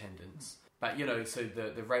heads in attendance. But, you know, so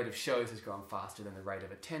the rate of shows has grown faster than the rate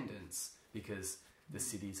of attendance because the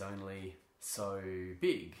city's only so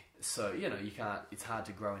big. So, you know, it's hard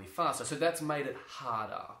to grow any faster. So that's made it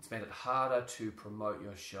harder. It's made it harder to promote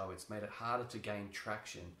your show. It's made it harder to gain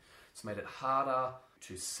traction. It's made it harder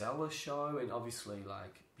to sell a show. And obviously,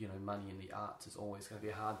 like, you know, money in the arts is always going to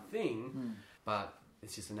be a hard thing. But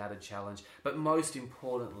it's just an added challenge. But most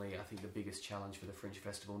importantly, I think the biggest challenge for the Fringe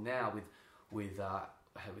Festival now with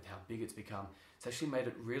how big it's become, it's actually made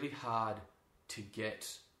it really hard to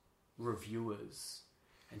get reviewers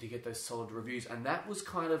and to get those solid reviews. And that was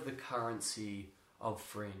kind of the currency of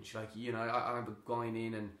Fringe. Like, you know, I remember going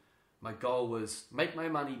in and my goal was make my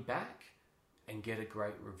money back and get a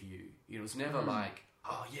great review. You know, it was never like,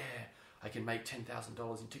 oh yeah, I can make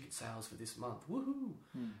 $10,000 in ticket sales for this month. Woohoo!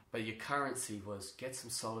 But your currency was get some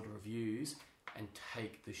solid reviews and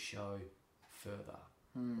take the show further,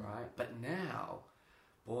 right? But now,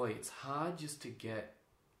 boy, it's hard just to get,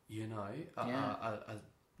 you know, a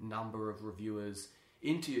number of reviewers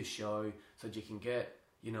into your show so that you can get,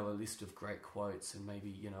 you know, a list of great quotes and maybe,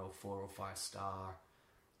 you know, a 4 or 5 star,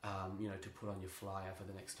 you know, to put on your flyer for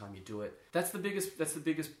the next time you do it. That's the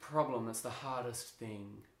biggest problem. That's the hardest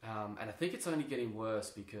thing. And I think it's only getting worse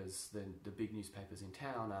because the big newspapers in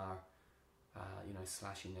town are, you know,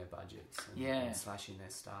 slashing their budgets and slashing their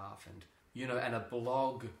staff. And, you know, and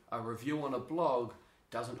a review on a blog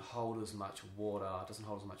doesn't hold as much water, doesn't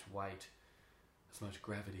hold as much weight, as much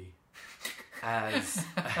gravity as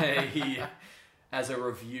a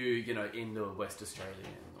review, you know, in the West Australian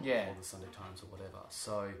or the Sunday Times or whatever.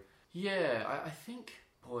 So, yeah, I think,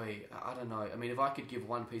 boy, I don't know. I mean, if I could give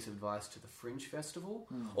one piece of advice to the Fringe Festival,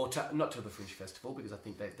 or not to the Fringe Festival, because I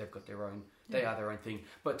think they've got their own, they are their own thing,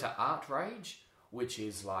 but to ArtRage, which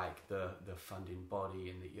is like the funding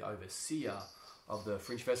body and the overseer of the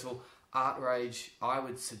Fringe Festival, ArtRage, I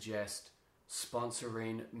would suggest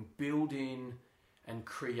sponsoring, building and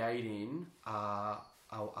creating a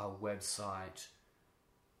website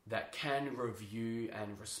that can review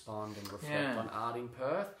and respond and reflect on art in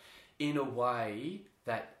Perth in a way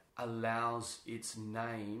that allows its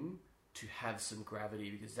name to have some gravity,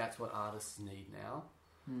 because that's what artists need now.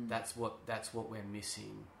 That's what we're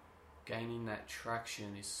missing. Gaining that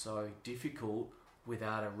traction is so difficult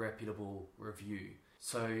without a reputable review.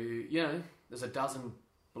 So, you know, there's a dozen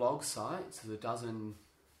blog sites, there's a dozen,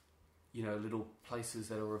 you know, little places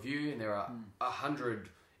that'll review, and there are 100,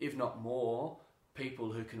 if not more,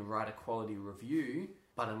 people who can write a quality review,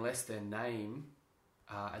 but unless their name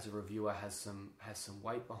as a reviewer has some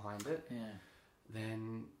weight behind it,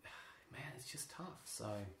 then, man, it's just tough. So,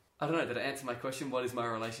 I don't know, did I answer my question? What is my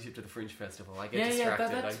relationship to the Fringe Festival? I get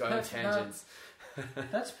distracted, I go on tangents.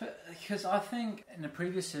 That's because I think in the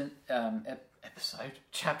previous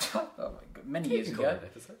chapter, oh my God, many years ago,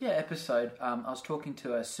 episode, I was talking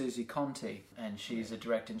to Susie Conti, and she's a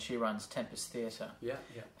director and she runs Tempest Theatre.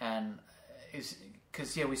 And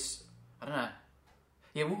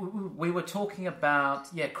we were talking about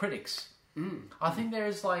critics. I think there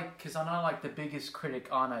is because I know the biggest critic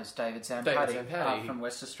I know is David Zampatti from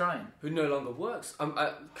West Australian, who no longer works.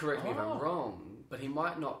 Correct me if I'm wrong, but he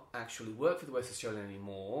might not actually work for the West Australian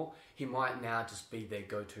anymore. He might now just be their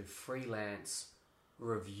go-to freelance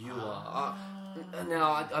reviewer.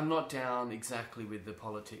 Now, I'm not down exactly with the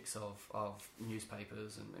politics of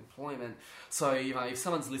newspapers and employment. So, you know, if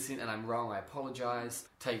someone's listening and I'm wrong, I apologise.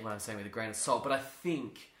 Take what I'm saying with a grain of salt. But I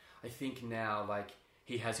think now,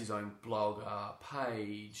 he has his own blog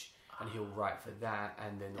page, and he'll write for that,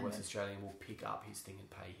 and then the West Australian will pick up his thing and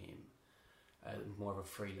pay him more of a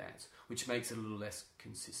freelance, which makes it a little less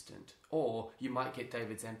consistent. Or you might get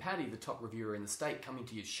David Zampatti, the top reviewer in the state, coming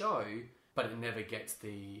to your show, but it never gets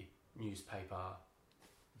the newspaper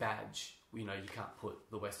badge. You know, you can't put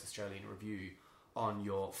the West Australian Review on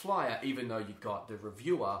your flyer, even though you've got the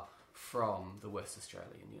reviewer from the West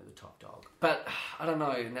Australian, you know, the top dog. But I don't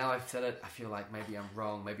know, now I've said it, I feel like maybe I'm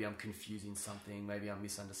wrong, maybe I'm confusing something, maybe I'm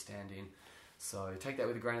misunderstanding. So take that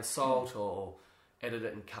with a grain of salt, or edit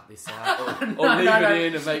it and cut this out, or leave it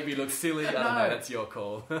in and make me look silly. I don't know, that's your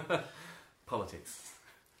call. Politics.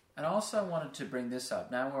 And I also wanted to bring this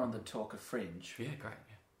up. Now we're on the talk of fringe. Yeah, great.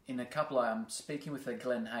 Yeah. In a couple, I'm speaking with a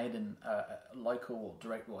Glenn Hayden, a local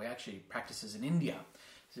director. Well, he actually practices in India.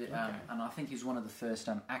 And I think he's one of the first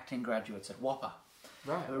acting graduates at WAPA.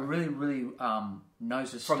 Right. Really, really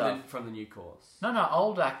knows his stuff. From the new course. No,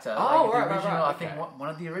 old actor. Oh, like right. I think one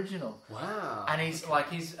of the original. Wow. And he's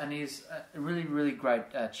he's a really, really great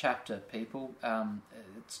chapter. People,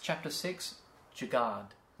 it's chapter 6, Jugaad,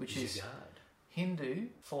 which is Hindu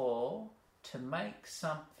for to make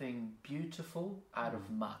something beautiful out of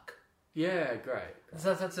muck. Yeah, great.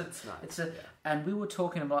 So that's nice. And we were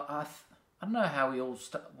talking about. I don't know how we all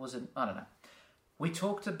was it. I don't know. We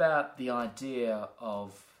talked about the idea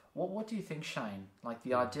of what do you think, Shane? Like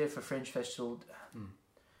the idea for Fringe Festival.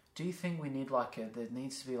 Do you think we need there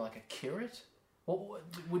needs to be like a curate? What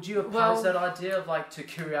would you oppose that idea of like to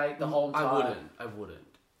curate the whole entire? I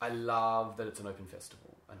wouldn't. I love that it's an open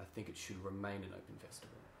festival, and I think it should remain an open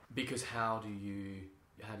festival. Because how do you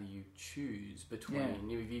choose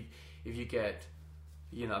between if you get,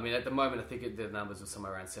 I mean, at the moment I think the numbers are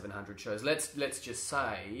somewhere around 700 shows. Let's just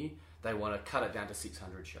say they want to cut it down to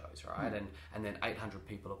 600 shows, right? And then 800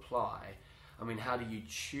 people apply. I mean, how do you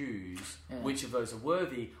choose which of those are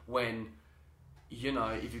worthy when,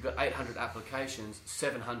 if you've got 800 applications,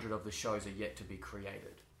 700 of the shows are yet to be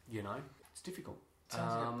created? It's difficult.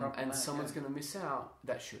 And someone's going to miss out.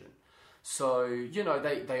 That shouldn't. So, they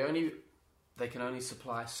can only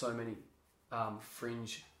supply so many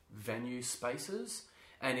fringe venue spaces,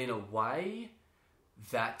 and in a way,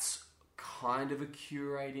 that's kind of a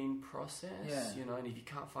curating process, and if you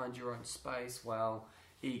can't find your own space, well,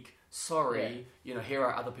 sorry, here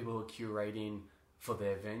are other people who are curating for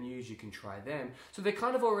their venues, you can try them. So there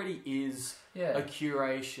kind of already is a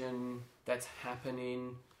curation that's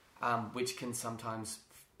happening, which can sometimes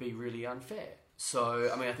be really unfair.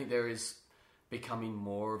 So, I mean, I think there is becoming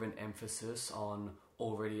more of an emphasis on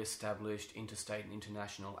already established interstate and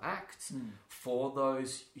international acts for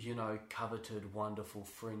those, coveted, wonderful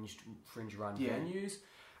fringe-run venues,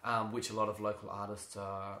 which a lot of local artists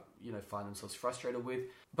are, find themselves frustrated with.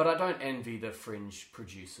 But I don't envy the fringe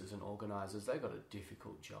producers and organisers. They've got a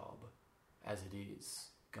difficult job, as it is,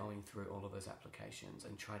 going through all of those applications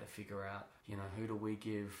and trying to figure out, who do we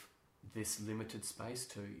give this limited space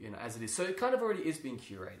to, as it is. So it kind of already is being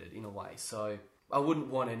curated in a way. So I wouldn't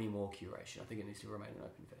want any more curation. I think it needs to remain an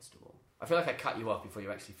open festival. I feel like I cut you off before you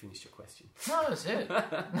actually finished your question. No, that's it.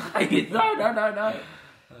 No.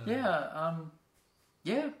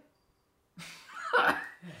 Yeah.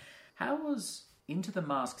 How was Into the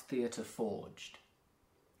Masked Theatre forged?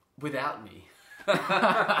 Without me.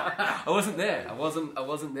 I wasn't there. I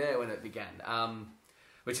wasn't there when it began.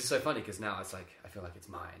 Which is so funny because now it's like I feel like it's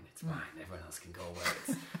mine. It's mine. Everyone else can go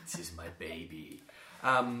away. This is my baby.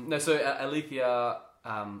 So Alethea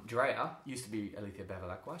Drea used to be Alethea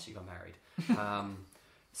Bevilacqua. She got married.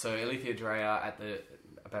 So Alethea Drea at the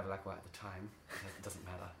Bevilacqua at the time. It doesn't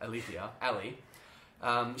matter. Alethea, Ali.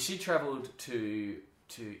 She travelled to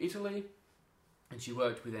Italy. And she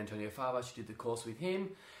worked with Antonio Fava. She did the course with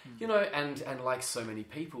him, and like so many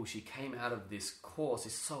people, she came out of this course.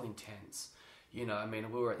 It's so intense. I mean,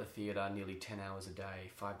 we were at the theatre nearly 10 hours a day,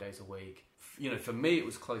 5 days a week. For me, it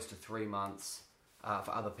was close to 3 months.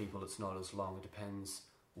 For other people, it's not as long. It depends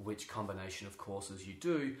which combination of courses you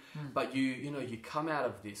do. But you come out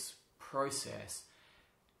of this process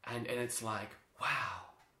and it's like, wow,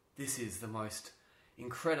 this is the most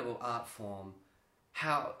incredible art form.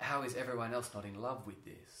 How is everyone else not in love with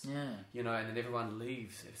this? And then everyone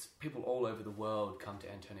leaves. People all over the world come to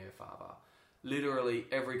Antonio Fava. Literally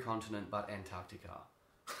every continent but Antarctica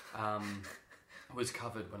was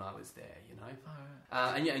covered when I was there,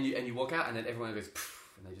 and you walk out and then everyone goes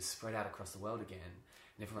poof, and they just spread out across the world again,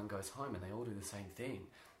 and everyone goes home and they all do the same thing.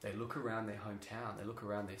 They look around their hometown, they look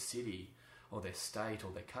around their city or their state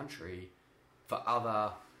or their country for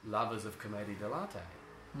other lovers of Commedia dell'arte.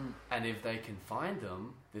 And if they can find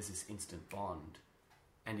them, there's this instant bond.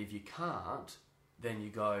 And if you can't, then you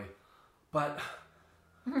go, but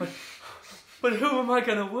who am I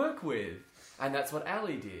going to work with? And that's what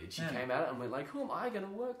Ali did. She came out and went like, who am I going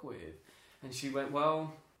to work with? And she went,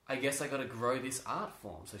 well, I guess I got to grow this art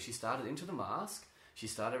form. So she started Into the Mask. She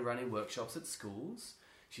started running workshops at schools.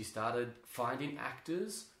 She started finding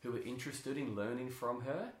actors who were interested in learning from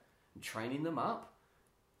her and training them up.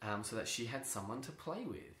 So that she had someone to play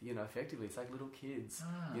with, effectively. It's like little kids,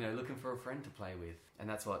 looking for a friend to play with. And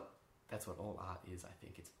that's what all art is, I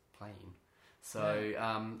think. It's playing. So,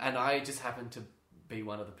 and I just happened to be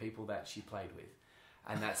one of the people that she played with.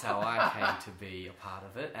 And that's how I came to be a part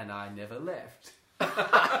of it, and I never left.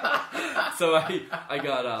 So I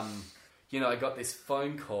got, I got this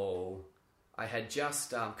phone call. I had just,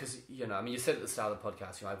 because, you said at the start of the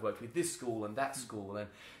podcast, I've worked with this school and that school, and,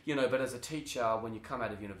 but as a teacher, when you come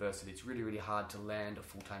out of university, it's really, really hard to land a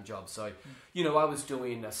full-time job. So, I was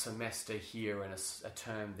doing a semester here and a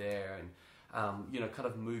term there, and, kind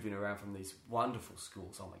of moving around from these wonderful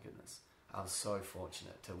schools. Oh my goodness. I was so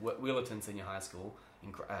fortunate to Willerton Senior High School,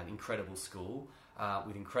 an incredible school,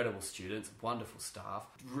 with incredible students, wonderful staff,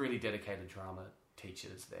 really dedicated drama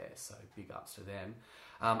teachers there, so big ups to them.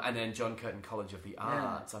 And then John Curtin College of the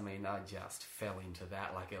Arts, I just fell into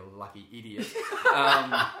that like a lucky idiot.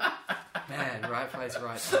 Man, right place,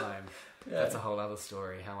 right time. Yeah. That's a whole other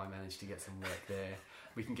story, how I managed to get some work there.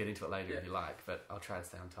 We can get into it later if you like, but I'll try to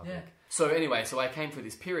stay on topic. Yeah. So anyway, I came through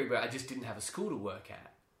this period where I just didn't have a school to work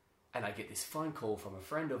at. And I get this phone call from a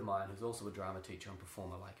friend of mine who's also a drama teacher and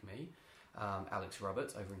performer like me, Alex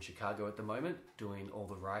Roberts, over in Chicago at the moment, doing all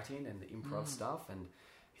the writing and the improv stuff, and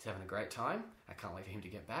he's having a great time. I can't wait for him to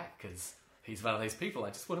get back because he's one of those people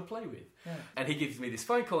I just want to play with. Yeah. And he gives me this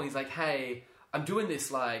phone call and he's like, hey, I'm doing this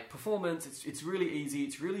performance. It's really easy.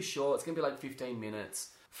 It's really short. It's going to be 15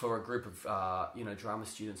 minutes for a group of, drama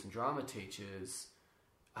students and drama teachers.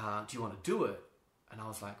 Do you want to do it? And I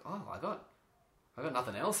was like, oh, I got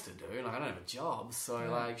nothing else to do, and I don't have a job,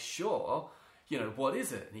 so sure, what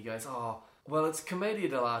is it? And he goes, oh, well, it's Commedia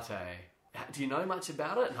dell'arte. Do you know much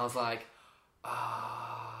about it? And I was like,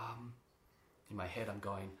 in my head I'm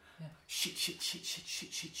going, shit.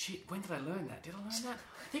 When did I learn that? Did I learn that?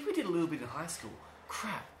 I think we did a little bit in high school.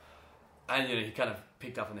 Crap. And, he kind of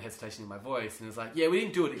picked up on the hesitation in my voice and was like, yeah, we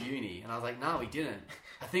didn't do it at uni. And I was like, no, we didn't.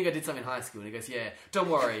 I think I did something in high school. And he goes, yeah, don't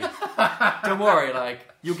worry. Don't worry.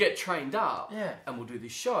 You'll get trained up and we'll do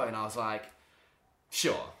this show. And I was like,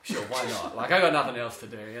 sure, why not? I got nothing else to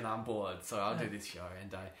do and I'm bored. So I'll do this show.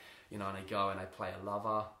 And and I go and I play a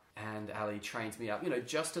lover. And Ali trains me up,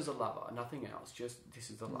 just as a lover, nothing else. Just, this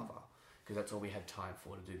is the lover. Because that's all we had time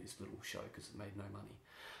for to do this little show because it made no money.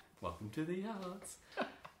 Welcome to the arts.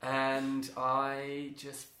 And I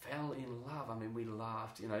just fell in love. We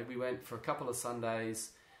laughed. We went for a couple of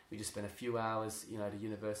Sundays. We just spent a few hours, at a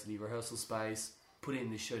university rehearsal space, putting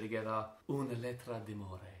this show together. Una lettera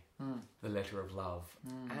d'amore, the letter of love.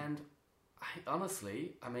 And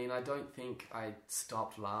honestly, I don't think I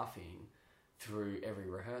stopped laughing through every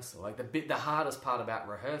rehearsal. The hardest part about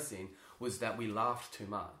rehearsing was that we laughed too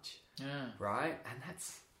much. Yeah. Right? And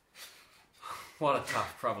that's... what a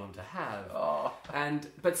tough problem to have. Oh.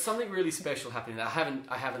 But something really special happened. I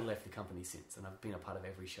haven't left the company since, and I've been a part of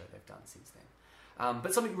every show they've done since then.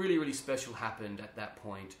 But something really, really special happened at that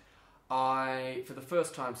point. For the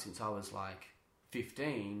first time since I was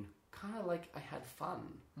 15, I had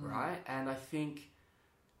fun, right? And I think,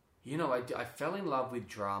 I fell in love with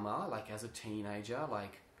drama, as a teenager,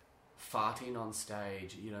 farting on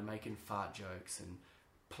stage, making fart jokes and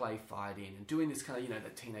play fighting and doing this kind of, the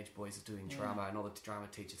teenage boys are doing drama and all the drama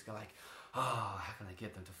teachers go how can I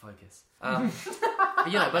get them to focus?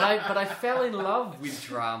 But I fell in love with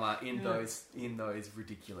drama in those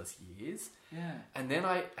ridiculous years. Yeah. And then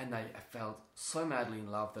I felt so madly in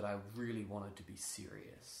love that I really wanted to be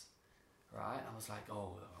serious. Right? I was like,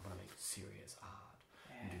 oh, I want to make serious art.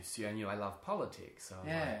 Yeah. And I love politics, so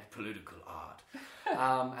political art.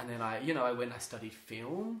 And then I went and I studied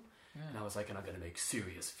film. Yeah. And I was like, and I'm going to make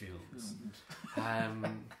serious films.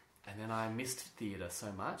 And then I missed theatre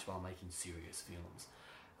so much while making serious films.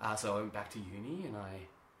 So I went back to uni and I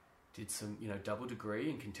did some, double degree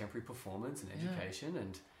in contemporary performance and education.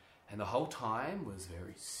 And the whole time was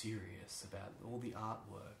very serious about all the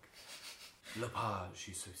artwork. Lepage,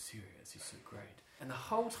 he's so serious, he's so great. And the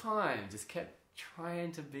whole time just kept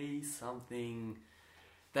trying to be something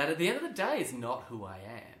that at the end of the day is not who I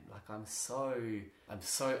am. I'm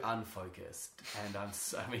so unfocused, and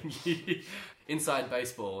inside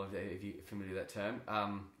baseball, if you're familiar with that term,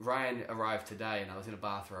 Ryan arrived today and I was in a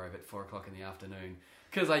bathrobe at 4:00 in the afternoon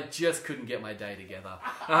because I just couldn't get my day together.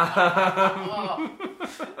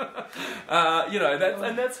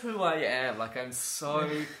 That's who I am. I'm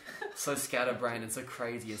so scatterbrained and so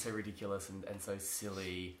crazy and so ridiculous and so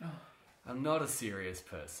silly. I'm not a serious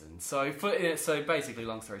person. So basically,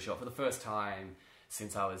 long story short, for the first time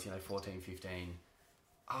since I was 14, 15,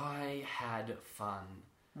 I had fun.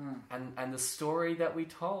 And the story that we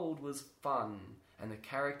told was fun. And the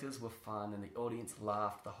characters were fun. And the audience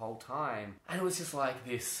laughed the whole time. And it was just like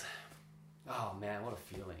this, oh man, what a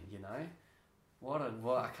feeling, What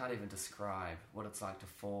I can't even describe what it's like to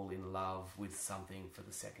fall in love with something for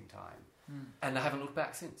the second time. And I haven't looked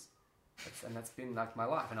back since. And that's been like my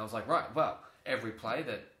life. And I was like, right, well, every play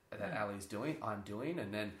that Ali's doing, I'm doing.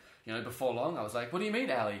 And then, before long, I was like, what do you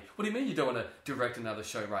mean, Ali? What do you mean you don't want to direct another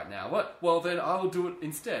show right now? What? Well, then I will do it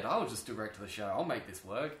instead. I'll just direct the show. I'll make this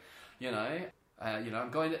work. I'm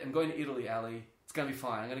going to Italy, Ali. It's going to be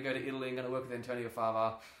fine. I'm going to go to Italy. I'm going to work with Antonio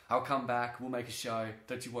Fava. I'll come back. We'll make a show.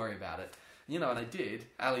 Don't you worry about it. And I did.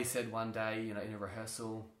 Ali said one day, in a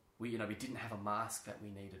rehearsal, we didn't have a mask that we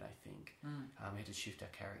needed, I think. We had to shift our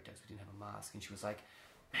characters. We didn't have a mask. And she was like,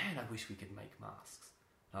 man, I wish we could make masks.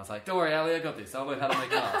 And I was like, don't worry, Ali, I got this. I'll learn how to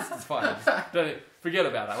make masks. It's fine. Don't forget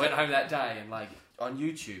about it. I went home that day and on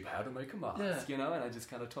YouTube, how to make a mask, and I just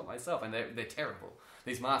kind of taught myself. And they're terrible.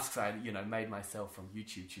 These masks I, made myself from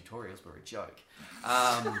YouTube tutorials were a joke.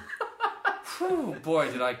 Whew,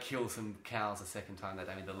 boy, did I kill some cows the second time that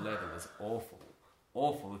day. I mean, the leather was awful.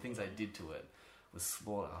 Awful. The things I did to it was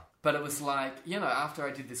slaughter. But it was like, after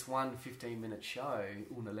I did this one 15-minute show,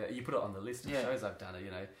 you put it on the list of shows I've done,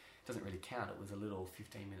 it doesn't really count. It was a little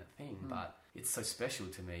 15-minute thing, but it's so special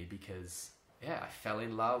to me because, I fell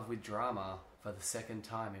in love with drama for the second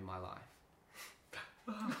time in my life.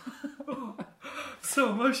 So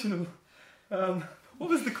emotional. What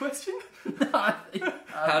was the question?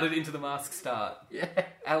 How did Into the Mask start? Yeah.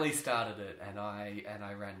 Ali started it, and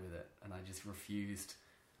I ran with it, and I just refused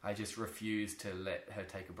to let her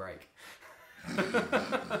take a break.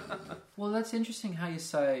 Well, that's interesting how you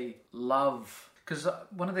say love, because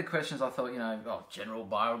one of the questions I thought, general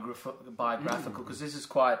biographical, because this is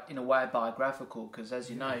quite, in a way, biographical, because as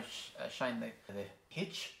you know, Shane, the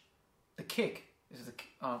hitch, the kick, is the...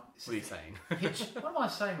 what are you saying? Hitch? What am I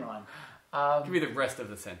saying, Ryan? Give me the rest of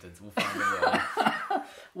the sentence. We'll find the word.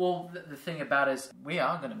 Well, the thing about it is we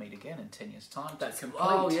are going to meet again in 10 years' time to complete.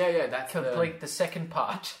 Oh, yeah. That's complete the second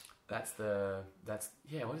part. What is the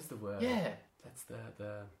word? Yeah.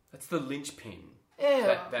 That's the linchpin.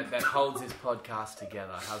 Yeah. That holds his podcast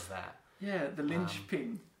together. How's that? Yeah, the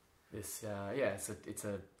linchpin. It's a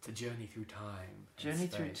journey through time. Journey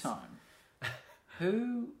through time.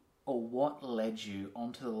 Who or what led you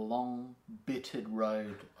onto the long, bittered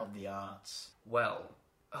road of the arts? Well,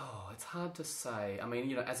 it's hard to say. I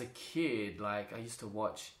mean, as a kid, I used to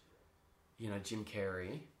watch, Jim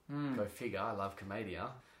Carrey. Go figure. I love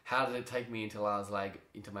Commedia. How did it take me until I was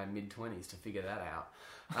into my mid-20s to figure that out?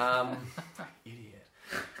 Idiot.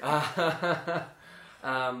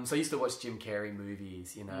 So I used to watch Jim Carrey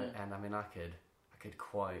movies, and I mean, I could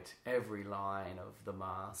quote every line of The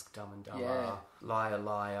Mask, Dumb and Dumber, Liar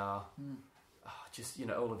Liar, just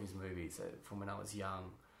all of his movies from when I was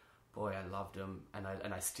young. Boy, I loved them, and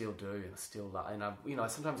I still do, and I still love. And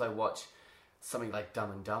sometimes I watch something like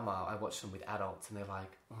Dumb and Dumber. I watch them with adults, and they're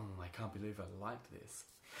like, "Oh, I can't believe I liked this,"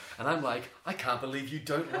 and I'm like, "I can't believe you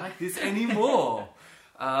don't like this anymore."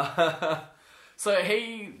 So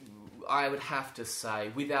I would have to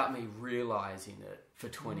say, without me realizing it, for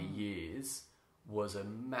 20 years. Was a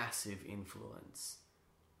massive influence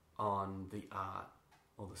on the art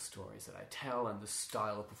or the stories that I tell and the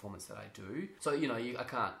style of performance that I do. So I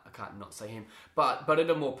can't not say him. But at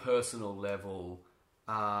a more personal level,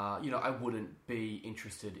 I wouldn't be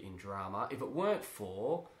interested in drama if it weren't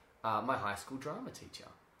for my high school drama teacher,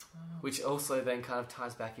 which also then kind of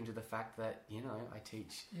ties back into the fact that I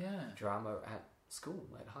teach drama at school,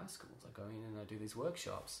 at high schools. I go in and I do these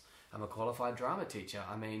workshops. I'm a qualified drama teacher.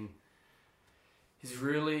 I mean. In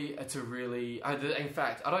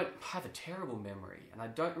fact, I don't have a terrible memory, and I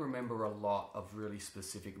don't remember a lot of really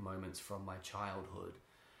specific moments from my childhood,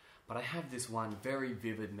 but I have this one very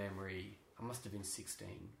vivid memory. I must have been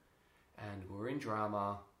 16, and we're in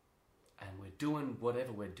drama, and we're doing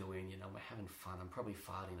whatever we're doing, we're having fun. I'm probably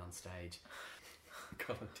farting on stage.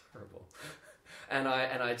 God, I'm terrible. And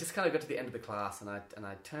I just kind of got to the end of the class, and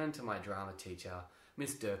I turned to my drama teacher,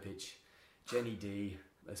 Miss Durpich, Jenny D.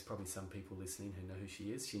 There's probably some people listening who know who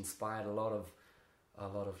she is. She inspired a lot of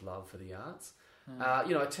love for the arts.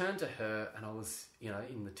 I turned to her and I was,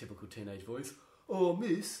 in the typical teenage voice, "Oh,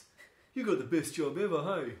 miss, you got the best job ever,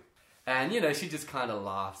 hey?" And, she just kind of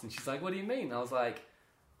laughs and she's like, "What do you mean?" And I was like,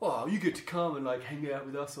 "Oh, you get to come and hang out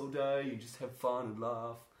with us all day and just have fun and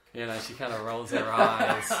laugh." She kind of rolls her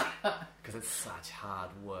eyes because it's such hard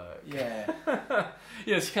work. Yeah.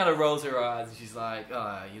 She kind of rolls her eyes and she's like,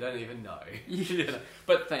 "Oh, you don't even know."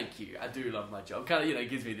 But thank you. I do love my job. Kind of,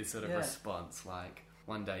 gives me this sort of response like,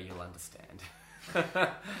 one day you'll understand.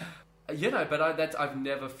 But I've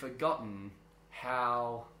never forgotten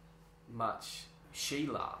how much she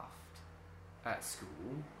laughed at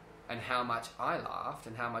school and how much I laughed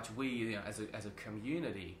and how much we, as a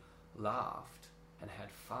community, laughed and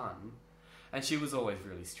had fun. And she was always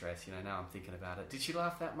really stressed, now I'm thinking about it. Did she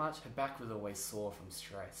laugh that much? Her back was always sore from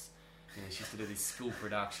stress. You know, she used to do these school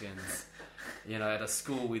productions, you know, at a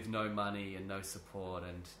school with no money and no support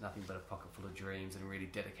and nothing but a pocket full of dreams and really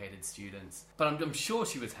dedicated students. But I'm sure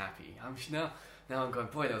she was happy. Now I'm going,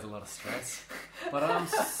 boy, that was a lot of stress. But I'm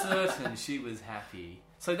certain she was happy.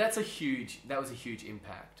 So that was a huge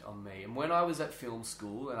impact on me. And when I was at film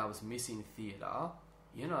school and I was missing theatre,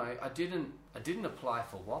 you know, I didn't apply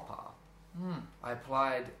for WAAPA. I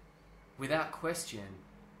applied without question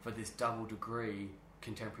for this double degree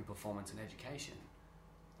contemporary performance and education.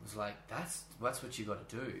 It was like, that's what you got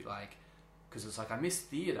to do. Like, because it's like I missed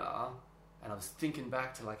theatre and I was thinking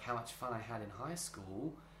back to like how much fun I had in high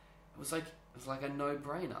school. It was like a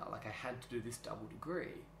no-brainer. Like I had to do this double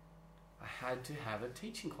degree. I had to have a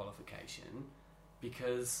teaching qualification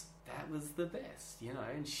because that was the best, you know,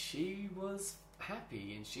 and she was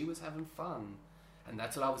happy and she was having fun. And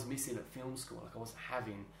that's what I was missing at film school. Like I wasn't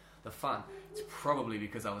having the fun. It's probably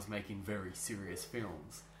because I was making very serious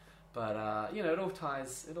films. But, you know, it all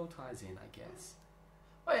ties in, I guess.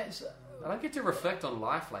 Wait, and I get to reflect on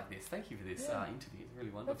life like this. Thank you for this interview. It's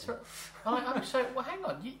really wonderful. That's right. So, well, hang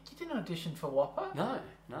on. You didn't audition for WAAPA?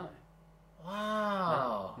 No.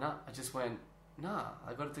 Wow. No, I just went,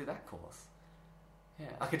 I got to do that course. Yeah.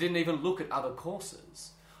 Like I didn't even look at other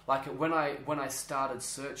courses. Like when I started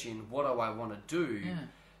searching, what do I want to do? Yeah.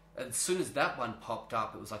 As soon as that one popped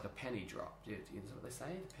up, it was like a penny drop. Is that what they say?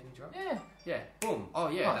 A penny drop? Yeah. Yeah. Boom. Oh,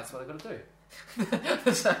 yeah, that's what I got to do.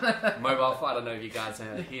 Mobile phone. I don't know if you guys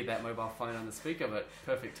hear that mobile phone on the speaker, but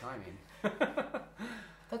perfect timing.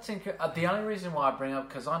 That's incredible. The only reason why I bring up,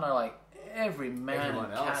 because I know like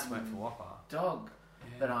everyone else went for WAAPA. Dog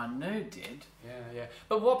that I knew did. Yeah.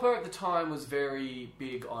 But WAAPA at the time was very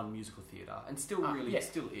big on musical theatre, and still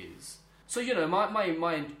is. So you know,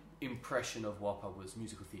 my impression of WAAPA was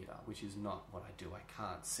musical theatre, which is not what I do. I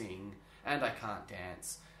can't sing and I can't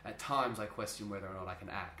dance. At times, I question whether or not I can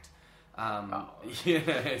act.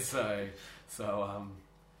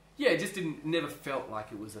 It just never felt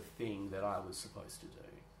like it was a thing that I was supposed to do,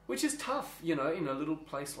 which is tough, you know, in a little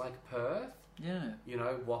place like Perth. Yeah, you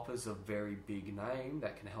know, WAAPA's a very big name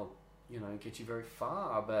that can help, you know, get you very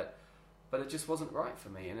far, but it just wasn't right for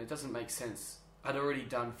me, and it doesn't make sense. I'd already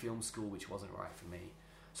done film school, which wasn't right for me,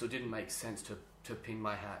 so it didn't make sense to pin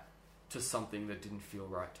my hat to something that didn't feel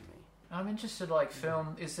right to me. I'm interested, like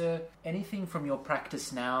film, is there anything from your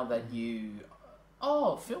practice now that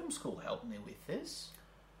film school helped me with this?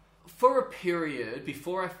 For a period,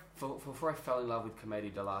 before I fell in love with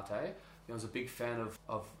Commedia dell'arte, I was a big fan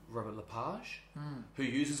of Robert Lepage, who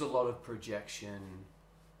uses a lot of projection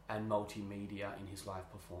and multimedia in his live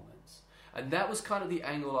performance. And that was kind of the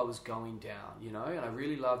angle I was going down, you know, and I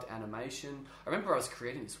really loved animation. I remember I was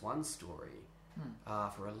creating this one story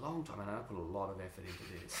for a long time, and I put a lot of effort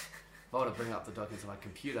into this. If I were to bring up the documents on my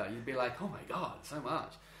computer, you'd be like, oh my God, so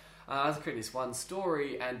much. I was creating this one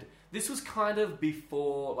story, and this was kind of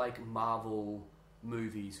before like Marvel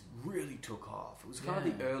movies really took off. It was kind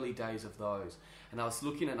of the early days of those. And I was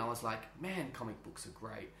looking and I was like, man, comic books are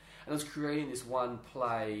great. And I was creating this one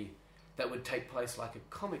play that would take place like a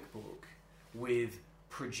comic book with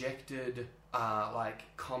projected like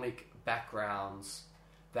comic backgrounds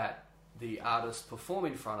that the artists perform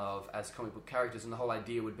in front of as comic book characters. And the whole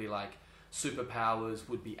idea would be like superpowers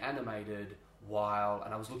would be animated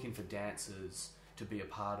and I was looking for dancers to be a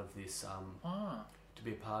part of this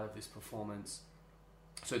performance.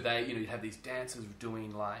 So they, you know, you'd have these dancers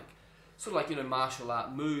doing like, sort of like, you know, martial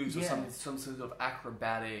art moves or some sort of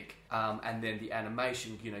acrobatic, and then the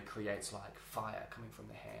animation, you know, creates like fire coming from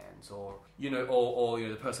the hands, or you know,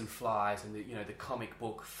 the person flies and the comic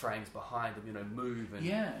book frames behind them, you know, move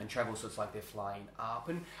and travel, so it's like they're flying up.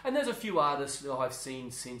 And there's a few artists who I've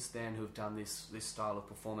seen since then who've done this style of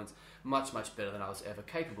performance much better than I was ever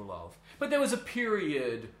capable of. But there was a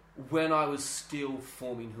period when I was still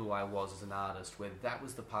forming who I was as an artist, where that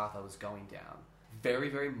was the path I was going down. Very,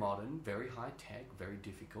 very modern, very high tech, very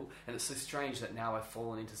difficult. And it's so strange that now I've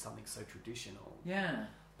fallen into something so traditional. Yeah.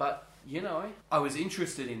 But, you know, I was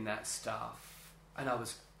interested in that stuff, and I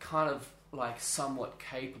was kind of like somewhat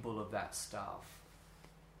capable of that stuff.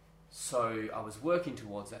 So I was working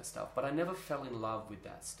towards that stuff, but I never fell in love with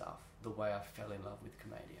that stuff the way I fell in love with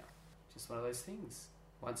Commedia. Just one of those things.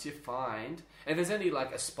 Once you find, and if there's any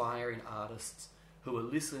like aspiring artists who are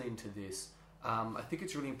listening to this, I think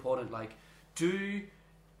it's really important, like, do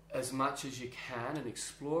as much as you can and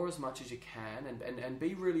explore as much as you can and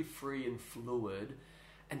be really free and fluid,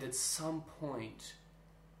 and at some point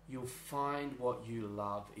you'll find what you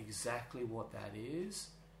love, exactly what that is,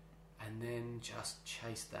 and then just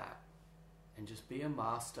chase that and just be a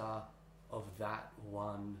master of that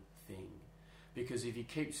one thing. Because if you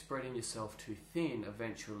keep spreading yourself too thin,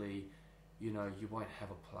 eventually you know, you won't have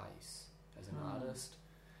a place as an artist.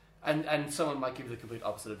 And someone might give the complete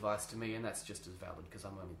opposite advice to me, and that's just as valid because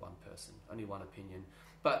I'm only one person, only one opinion.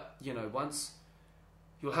 But, you know, once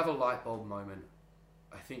you'll have a light bulb moment,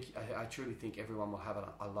 I truly think everyone will have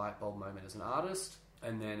a light bulb moment as an artist,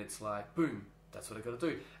 and then it's like, boom, that's what I got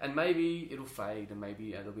to do. And maybe it'll fade, and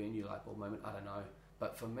maybe there'll be a new light bulb moment, I don't know.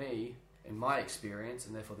 But for me, in my experience,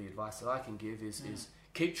 and therefore the advice that I can give is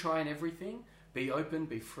keep trying everything, be open,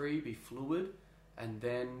 be free, be fluid, and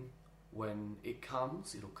then when it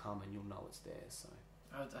comes, it'll come and you'll know it's there. So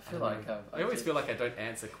I feel like I always feel like I don't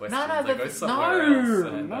answer questions. No, I go somewhere else.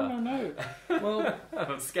 And, no. Well,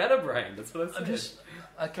 I'm scatterbrained. That's what I said.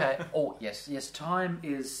 Okay. Oh yes. Time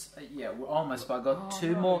is. We're almost. But I got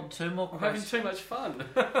two more questions. I'm having too much fun.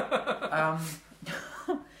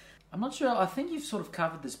 I'm not sure. I think you've sort of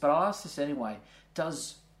covered this, but I'll ask this anyway.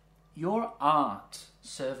 Does your art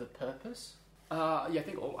serve a purpose? I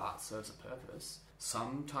think all art serves a purpose.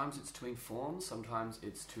 Sometimes it's to inform, sometimes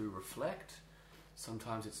it's to reflect,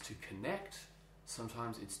 sometimes it's to connect,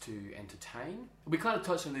 sometimes it's to entertain. We kind of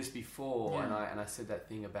touched on this before, and I said that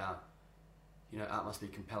thing about, you know, art must be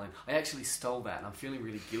compelling. I actually stole that, and I'm feeling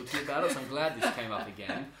really guilty about it, so I'm glad this came up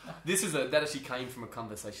again. That actually came from a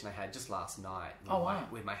conversation I had just last night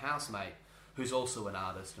with my housemate, who's also an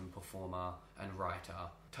artist and performer and writer,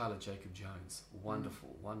 Tyler Jacob Jones.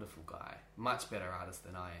 Wonderful, wonderful guy. Much better artist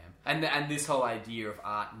than I am. And this whole idea of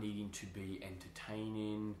art needing to be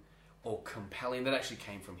entertaining or compelling, that actually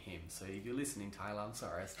came from him. So if you're listening, Tyler, I'm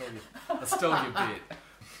sorry, I stole your bit.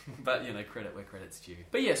 But, you know, credit where credit's due.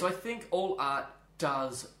 But yeah, so I think all art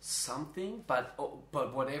does something, but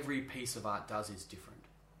what every piece of art does is different.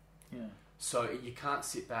 Yeah. So you can't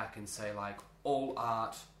sit back and say, like, all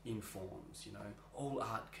art informs, you know, all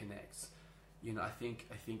art connects. You know, I think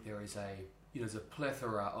there is there's a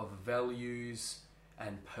plethora of values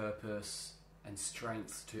and purpose and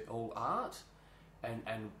strengths to all art,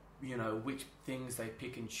 and you know, which things they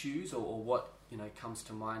pick and choose, or what, you know, comes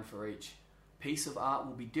to mind for each piece of art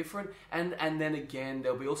will be different, and then again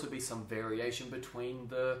there'll also be some variation between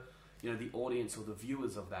the, you know, the audience or the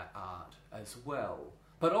viewers of that art as well.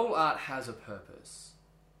 But all art has a purpose,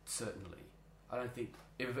 certainly. I don't think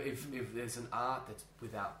if there's an art that's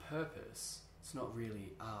without purpose, it's not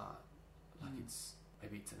really art. Like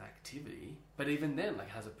maybe it's an activity, but even then, like,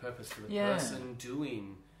 has a purpose for the person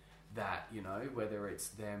doing that. You know, whether it's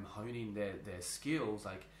them honing their skills,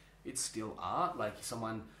 like, it's still art. Like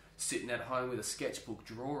someone sitting at home with a sketchbook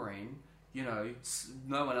drawing, you know,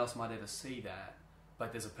 no one else might ever see that,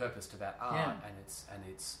 but there's a purpose to that art, and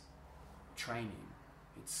it's training.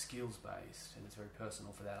 It's skills based, and it's very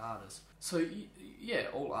personal for that artist. So yeah,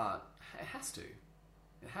 all art, it has to.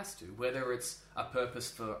 It has to. Whether it's a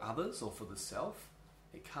purpose for others or for the self,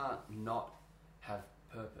 it can't not have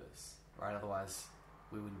purpose, right? Otherwise,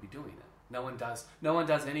 we wouldn't be doing it. No one does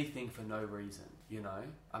anything for no reason, you know?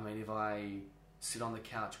 I mean, if I sit on the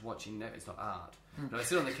couch watching Netflix, it's not art. But I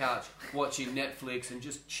sit on the couch watching Netflix and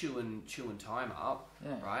just chewing time up,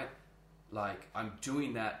 right? Like, I'm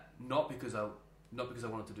doing that not because I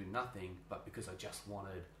wanted to do nothing, but because I just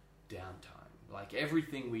wanted downtime. Like,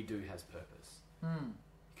 everything we do has purpose.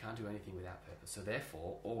 You can't do anything without purpose. So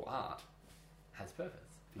therefore, all art has purpose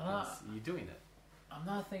because you're doing it. I'm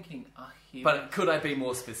not thinking But could I be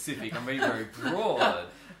more specific? I'm being very broad.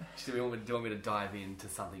 Do you want me to dive into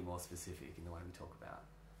something more specific in the way we talk about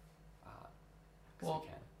art? Well, we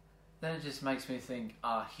can. Then it just makes me think,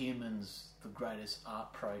 are humans the greatest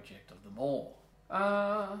art project of them all?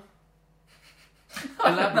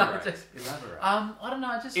 Elaborate. Elaborate. I don't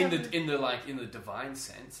know. In the divine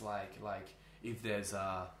sense, like if there's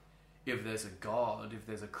a God, if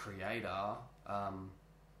there's a creator,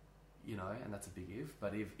 you know, and that's a big if.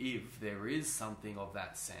 But if there is something of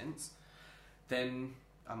that sense, then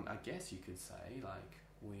I guess you could say, like,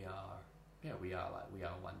 we are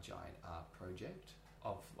one giant art project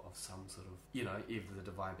of some sort of, you know, if the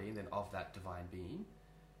divine being, then of that divine being,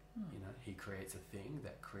 you know, he creates a thing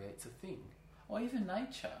that creates a thing. Or even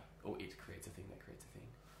nature. Or it creates a thing that creates a thing.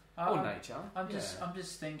 Or nature. I'm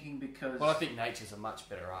just thinking because... Well, I think nature's a much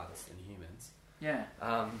better artist than humans. Yeah.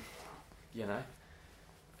 You know,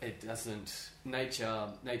 it doesn't...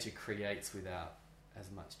 Nature creates without as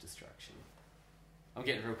much destruction. I'm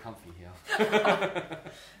getting real comfy here.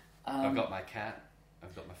 I've got my cat.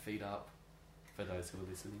 I've got my feet up, for those who are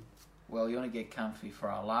listening. Well, you want to get comfy for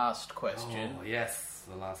our last question. Oh, yes,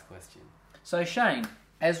 the last question. So, Shane,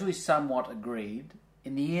 as we somewhat agreed,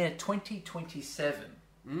 in the year 2027,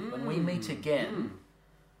 when we meet again,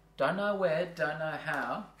 don't know where, don't know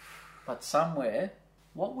how, but somewhere,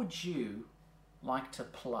 what would you like to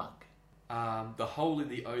plug? The hole in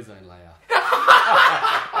the ozone layer.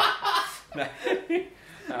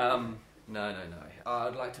 No.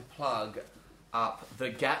 I'd like to plug up the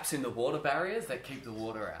gaps in the water barriers that keep the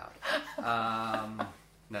water out.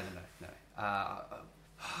 No.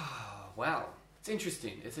 Wow. It's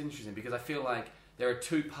interesting because I feel like there are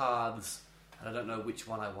two paths and I don't know which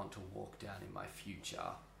one I want to walk down in my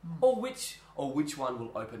future. Or which one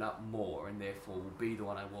will open up more and therefore will be the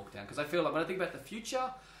one I walk down. Because I feel like when I think about the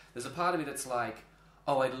future, there's a part of me that's like,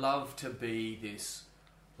 oh, I'd love to be this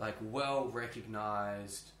like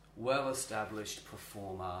well-recognised, well-established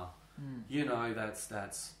performer. You know,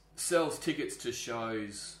 that's sells tickets to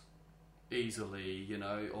shows easily, you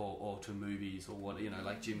know, or to movies or what, you know,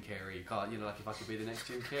 like Jim Carrey. God, you know, like if I could be the next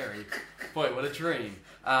Jim Carrey, boy, what a dream.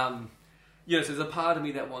 You know, so there's a part of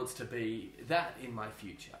me that wants to be that in my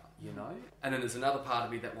future, you know? And then there's another part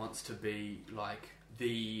of me that wants to be like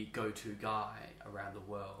the go-to guy around the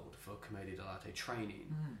world for Commedia dell'arte training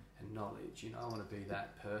and knowledge, you know? I want to be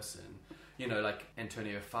that person. You know, like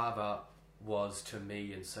Antonio Fava was to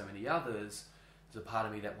me and so many others. There's a part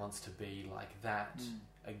of me that wants to be like that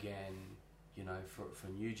again, you know, for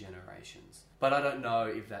new generations. But I don't know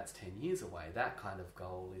if that's 10 years away. That kind of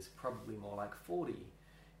goal is probably more like 40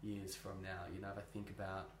 years from now. You know, if I think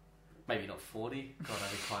about, maybe not 40, God,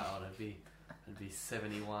 I'd be quite old. I'd be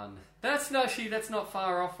 71. That's not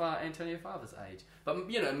far off Antonio Fava's age. But,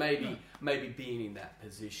 you know, maybe being in that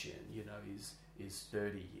position, you know, is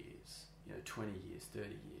 30 years, you know, 20 years, 30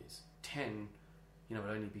 years. 10, you know, would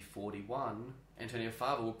only be 41. Antonio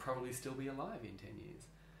Fava will probably still be alive in 10 years.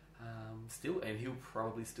 And he'll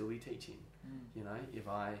probably still be teaching. You know, if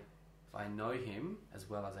I know him as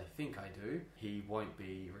well as I think I do, he won't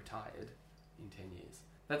be retired in 10 years.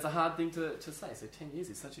 That's a hard thing to say. So 10 years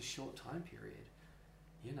is such a short time period.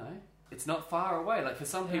 You know, it's not far away. Like for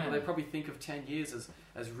some people, they probably think of 10 years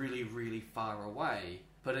as really, really far away,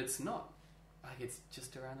 but it's not. Like it's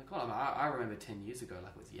just around the corner. I remember 10 years ago,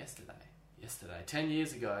 like it was yesterday. 10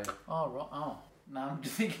 years ago. Oh, right. Oh, no, I'm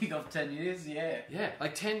thinking of 10 years, yeah. Yeah,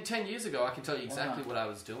 like 10 years ago, I can tell you exactly what I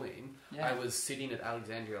was doing. Yeah. I was sitting at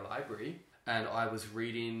Alexandria Library and I was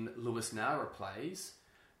reading Louis Nara plays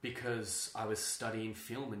because I was studying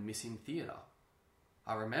film and missing theatre.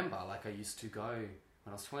 I remember, like I used to go when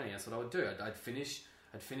I was 20, that's what I would do. I'd finish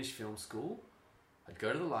film school, I'd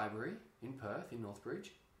go to the library in Perth, in Northbridge,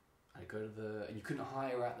 I'd go to and you couldn't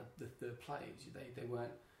hire out the plays, they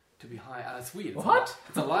weren't to be hired. It's weird.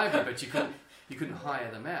 It's a library, but you couldn't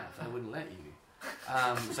hire them out. They wouldn't let you.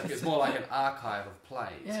 So it's more like an archive of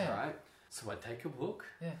plays, right? So I'd take a book,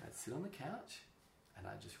 I'd sit on the couch, and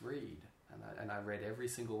I'd just read. And I read every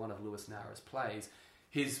single one of Louis Nara's plays.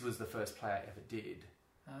 His was the first play I ever did,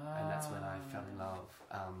 and that's when I fell in love.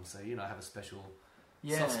 So you know, I have a special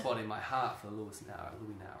soft spot in my heart for Louis Nara.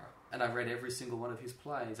 And I read every single one of his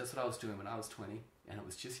plays. That's what I was doing when I was 20, and it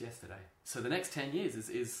was just yesterday. So the next 10 years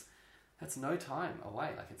is that's no time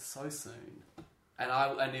away. Like it's so soon.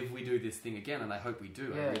 And if we do this thing again, and I hope we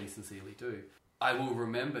do, I really sincerely do, I will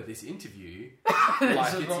remember this interview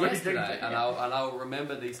like it's yesterday, and I'll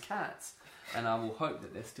remember these cats, and I will hope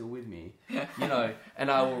that they're still with me, you know,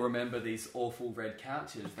 and I will remember these awful red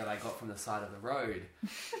couches that I got from the side of the road.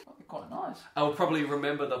 That'd be quite nice. I will probably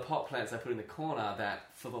remember the pot plants I put in the corner that,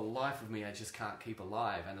 for the life of me, I just can't keep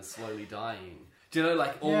alive and are slowly dying. Do you know,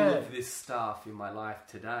 like all of this stuff in my life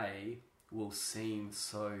today will seem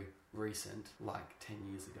so recent, like 10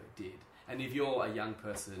 years ago did. And if you're a young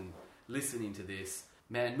person listening to this,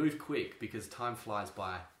 man, move quick because time flies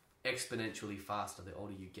by exponentially faster the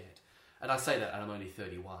older you get. And I say that and I'm only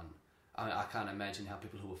 31. I can't imagine how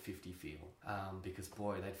people who are 50 feel, because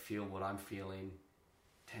boy, they'd feel what I'm feeling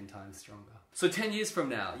 10 times stronger. So 10 years from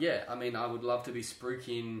now, I mean, I would love to be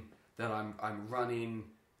spruiking that I'm running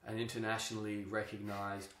an internationally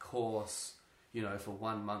recognised course, you know, for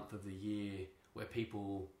 1 month of the year where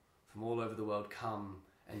people from all over the world come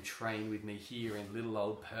and train with me here in little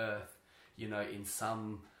old Perth, you know, in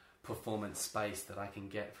some performance space that I can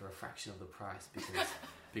get for a fraction of the price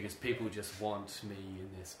because people just want me in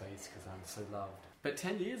their space because I'm so loved. But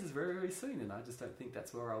 10 years is very, very soon, and I just don't think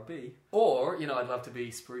that's where I'll be. Or, you know, I'd love to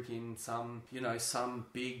be spruiking some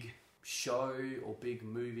big show or big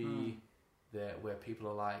movie where people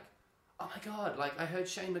are like, oh my God, like I heard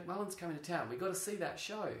Shane McMullen's coming to town. We got to see that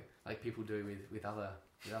show, like people do with other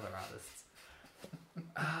artists.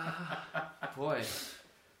 Boy,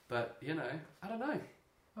 but you know, I don't know.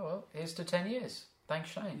 Oh well, here's to 10 years. Thanks,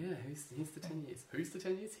 Shane. Yeah, here's to 10 years. Who's to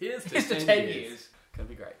 10 years? Here's to 10 years. Gonna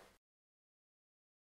be great.